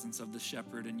the presence of the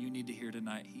shepherd, and you need to hear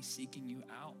tonight, he's seeking you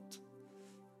out.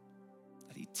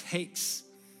 That he takes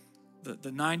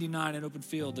the 99 in open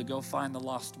field to go find the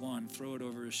lost one, throw it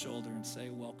over his shoulder and say,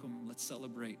 welcome, let's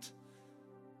celebrate.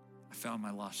 I found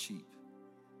my lost sheep.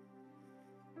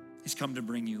 He's come to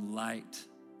bring you light.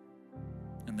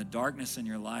 And the darkness in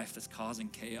your life that's causing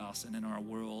chaos and in our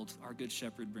world, our good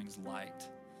shepherd brings light.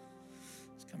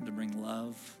 He's come to bring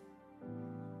love,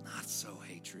 not so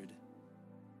hatred,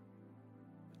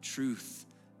 but truth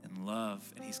and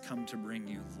love. And he's come to bring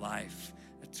you life,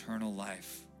 eternal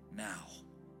life, now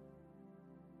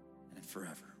and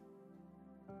forever.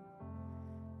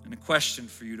 And a question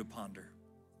for you to ponder.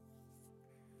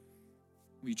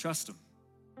 Will you trust him?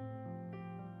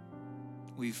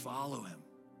 Will you follow him?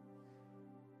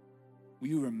 Will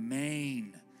you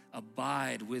remain,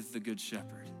 abide with the good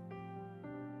shepherd?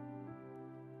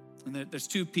 And there's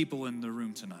 2 people in the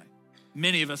room tonight.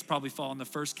 Many of us probably fall in the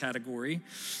first category.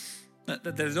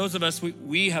 There's those of us,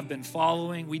 we have been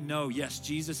following. We know, yes,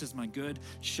 Jesus is my good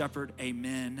shepherd.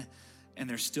 Amen. And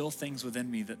there's still things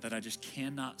within me that I just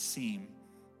cannot seem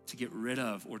to get rid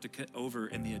of or to get over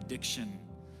in the addiction,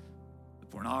 the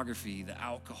pornography, the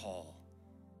alcohol,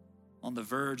 on the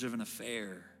verge of an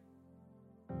affair,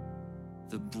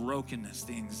 the brokenness,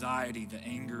 the anxiety, the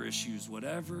anger issues,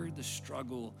 whatever the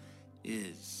struggle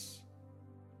is.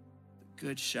 The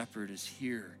Good Shepherd is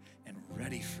here and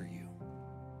ready for you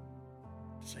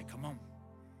to say, come on,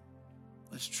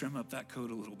 let's trim up that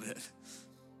coat a little bit.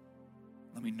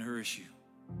 Let me nourish you.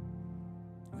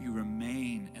 Will you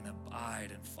remain and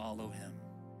abide and follow him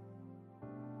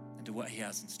into what he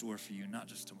has in store for you, not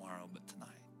just tomorrow, but tonight?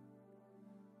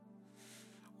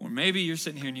 Or maybe you're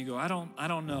sitting here and you go, I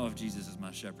don't know if Jesus is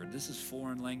my shepherd. This is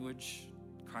foreign language.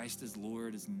 Christ as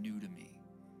Lord is new to me.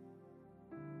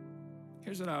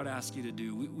 Here's what I would ask you to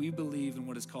do. We believe in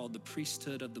what is called the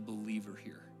priesthood of the believer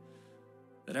here.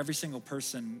 That every single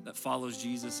person that follows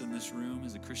Jesus in this room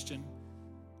is a Christian.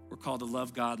 We're called to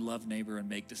love God, love neighbor, and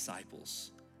make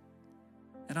disciples.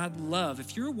 And I'd love,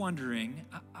 if you're wondering,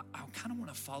 I kind of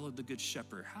want to follow the Good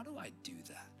Shepherd. How do I do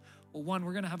that? Well, one,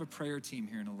 we're going to have a prayer team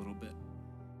here in a little bit.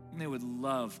 And they would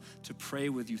love to pray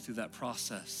with you through that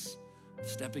process,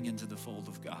 stepping into the fold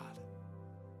of God.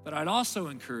 But I'd also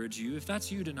encourage you, if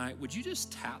that's you tonight, would you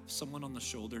just tap someone on the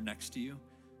shoulder next to you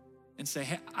and say,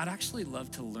 hey, I'd actually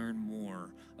love to learn more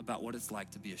about what it's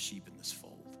like to be a sheep in this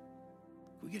fold.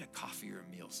 Can we get a coffee or a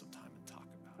meal sometime and talk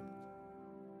about it?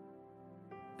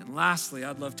 And lastly,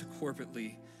 I'd love to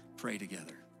corporately pray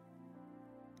together,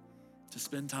 to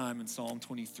spend time in Psalm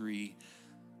 23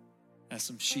 as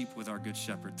some sheep with our Good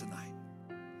Shepherd tonight.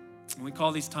 And we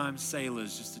call these times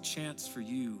Selahs, just a chance for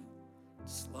you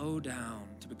to slow down,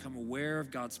 to become aware of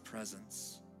God's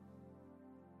presence,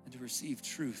 and to receive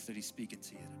truth that he's speaking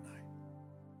to you tonight.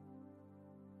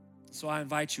 So I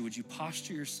invite you, would you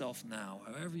posture yourself now,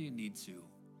 however you need to,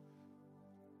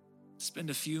 spend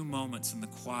a few moments in the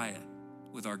quiet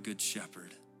with our Good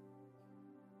Shepherd.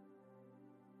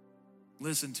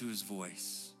 Listen to his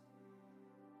voice.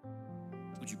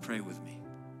 Would you pray with me?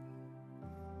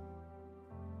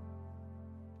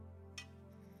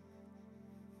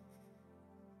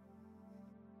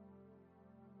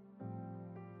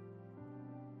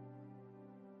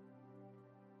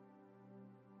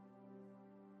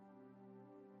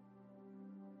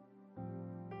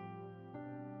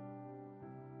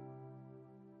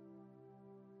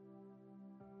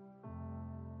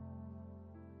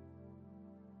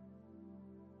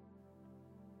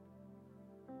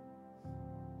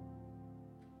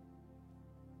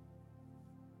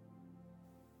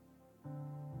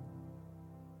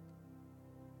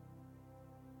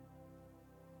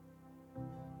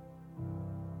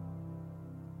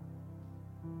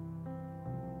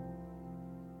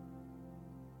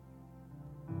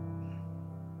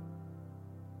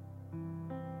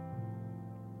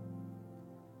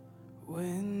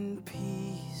 When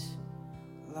peace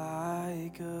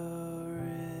like a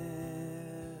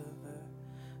river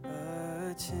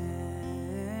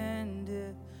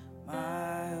attended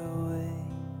my way,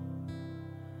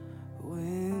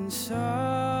 when sorrows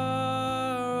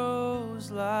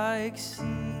like sea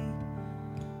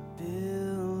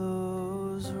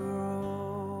billows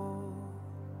roll,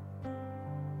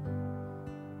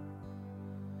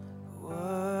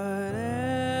 whatever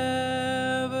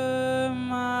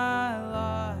my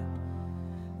lot,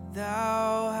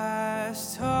 thou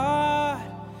hast taught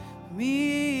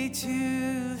me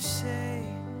to say,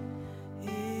 it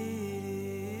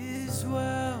is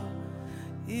well,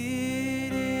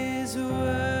 it is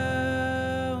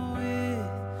well with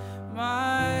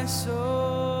my soul.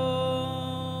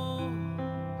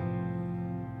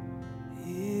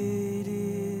 It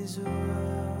is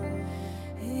well,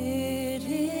 It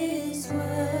is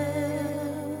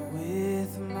well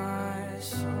with my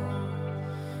soul.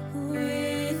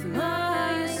 with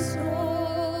my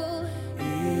soul.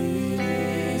 It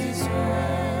is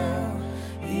well,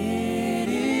 it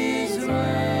is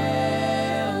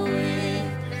well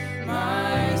with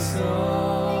my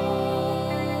soul.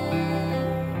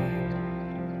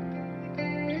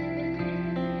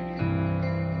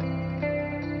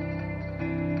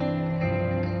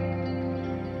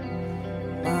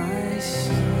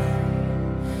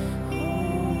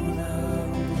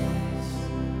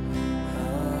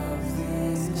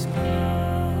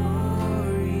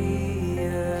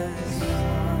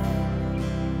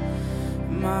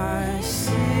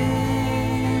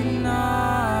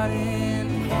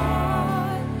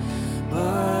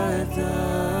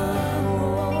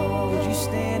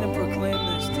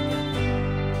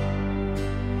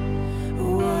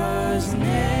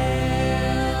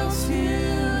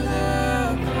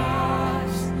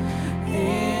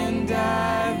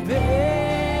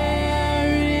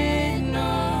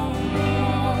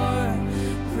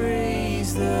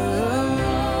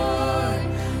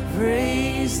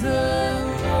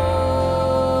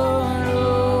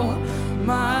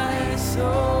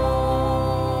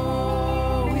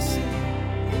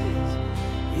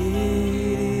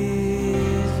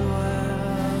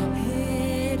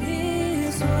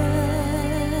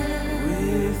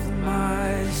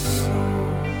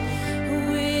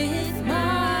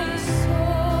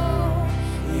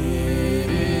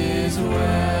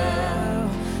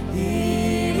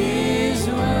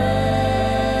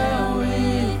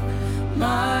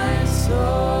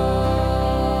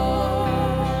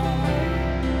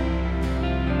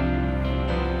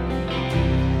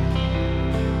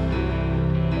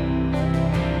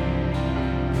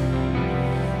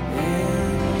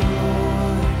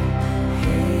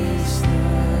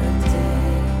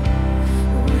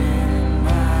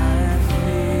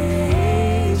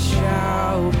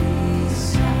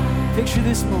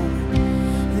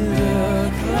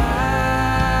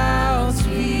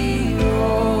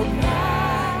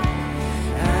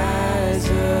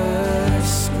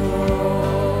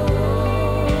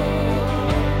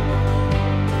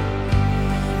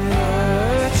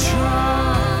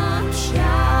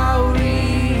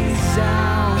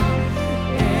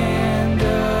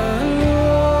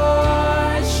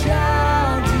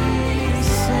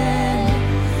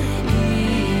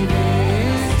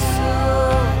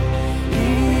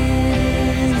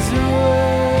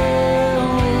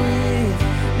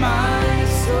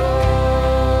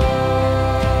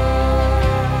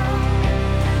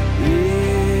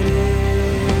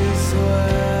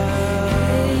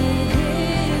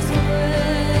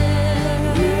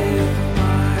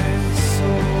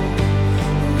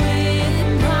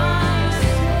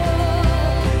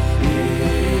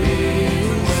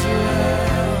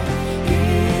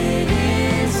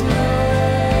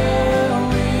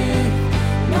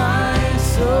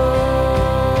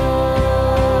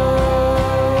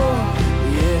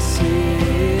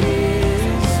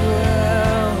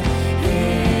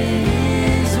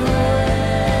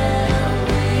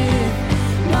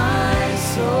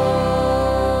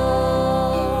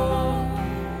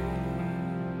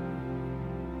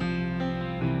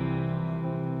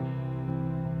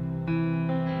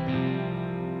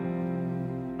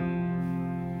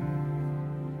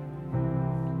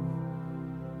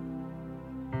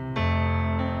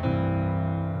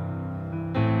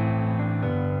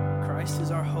 Christ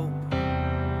is our hope.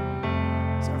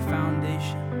 He's our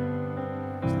foundation.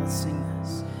 So let's sing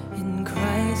this. In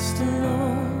Christ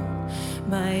alone,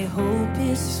 my hope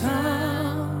is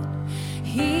found.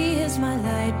 He is my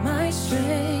light, my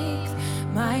strength,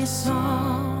 my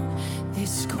song.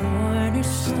 This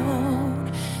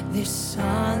cornerstone, this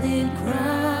solid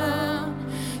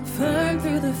ground, firm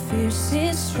through the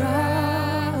fiercest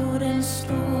drought and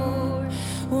storm.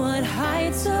 What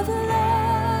heights of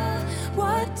love,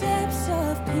 what depths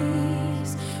of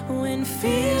peace, when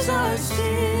fears are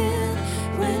still,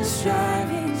 when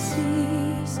striving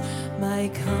cease. My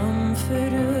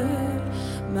comforter,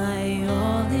 my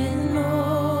all in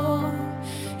all,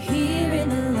 here in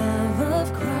the love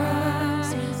of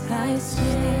Christ I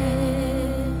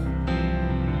stand.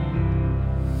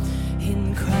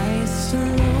 In Christ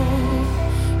alone,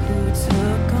 who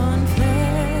took on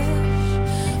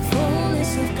flesh,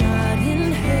 fullness of God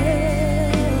in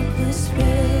helpless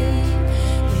babe,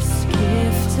 this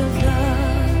gift of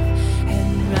love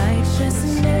and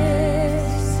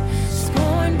righteousness,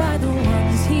 scorned by the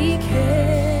ones he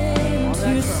came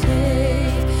to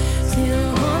save, till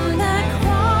on that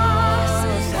cross,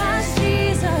 as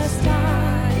Jesus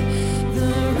died,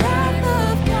 the wrath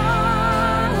of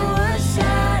God was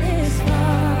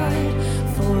satisfied.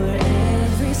 For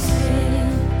every sin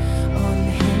on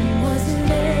him was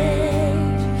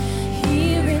laid,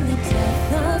 here in the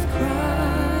death of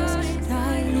Christ I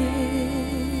live.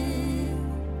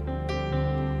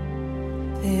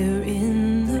 There in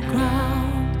the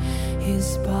ground his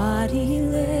body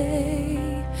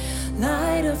lay,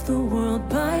 light of the world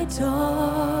by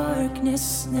darkness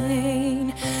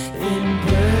slain, then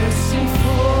bursting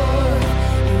forth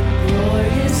in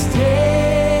glorious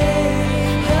day,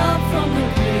 help from the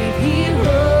grave he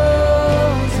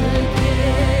rose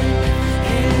again.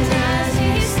 And as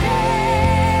he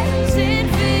stands in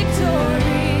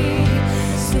victory,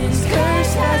 sin's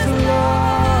curse has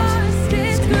lost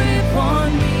its grip on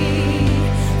me.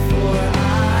 For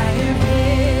I am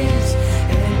his,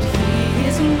 and he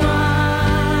is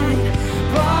mine,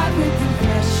 bought with the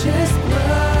precious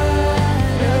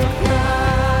blood of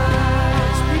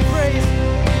Christ. We praise him.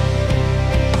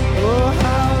 Oh,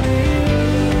 hallelujah,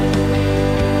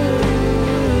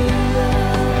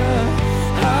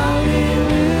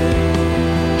 hallelujah.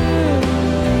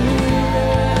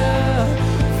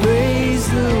 Praise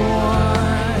the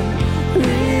one who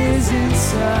is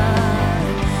inside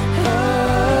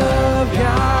of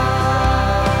God.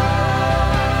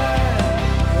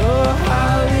 Oh,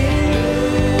 hallelujah,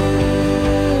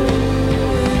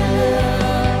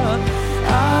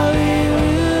 hallelujah.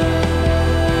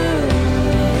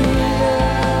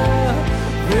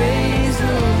 Praise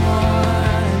the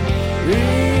one who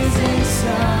is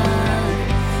inside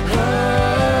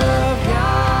of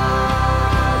God.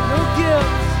 No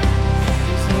guilt.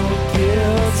 No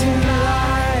guilt in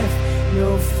life, no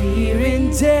fear in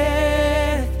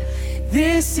death.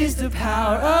 This is the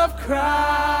power of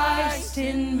Christ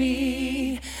in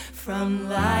me. From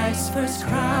life's first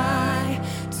cry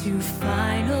to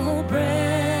final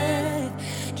breath,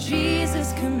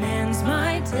 Jesus commands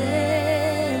my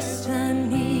destiny.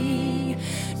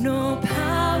 No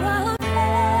power of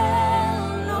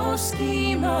hell, no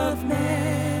scheme of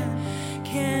man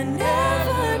can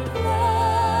ever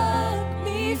pluck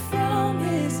me from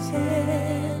his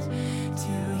hand,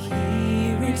 till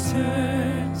he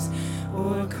returns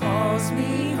or calls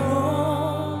me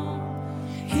home.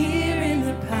 Here in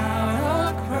the power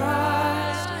of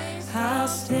Christ I'll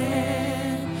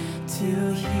stand,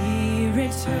 till he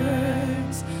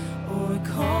returns or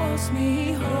calls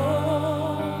me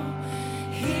home.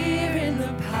 Here in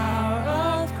the power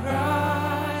of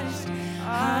Christ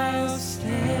I'll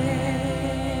stand.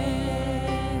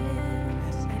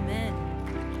 Amen.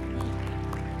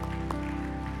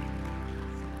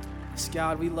 Yes,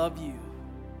 God, we love you.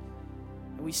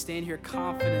 And we stand here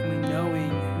confidently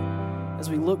knowing as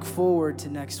we look forward to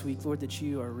next week, Lord, that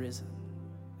you are risen,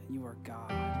 that you are God.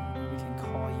 We can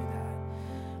call you that.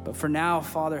 But for now,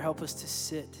 Father, help us to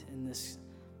sit in this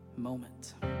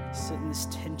moment, sit in this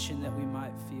tension that we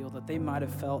might feel, that they might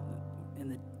have felt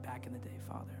back in the day,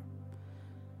 Father.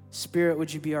 Spirit,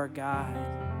 would you be our guide?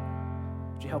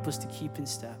 Would you help us to keep in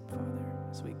step, Father,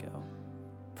 as we go?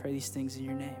 Pray these things in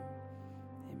your name.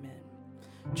 Amen.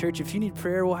 Church, if you need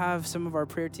prayer, we'll have some of our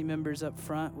prayer team members up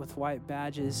front with white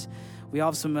badges. We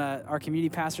have some our community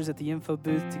pastors at the info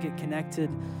booth to get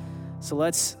connected. So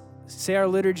let's say our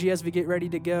liturgy as we get ready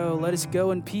to go. Let us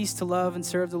go in peace to love and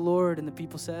serve the Lord. And the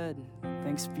people said,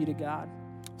 thanks be to God.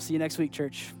 See you next week,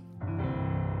 church.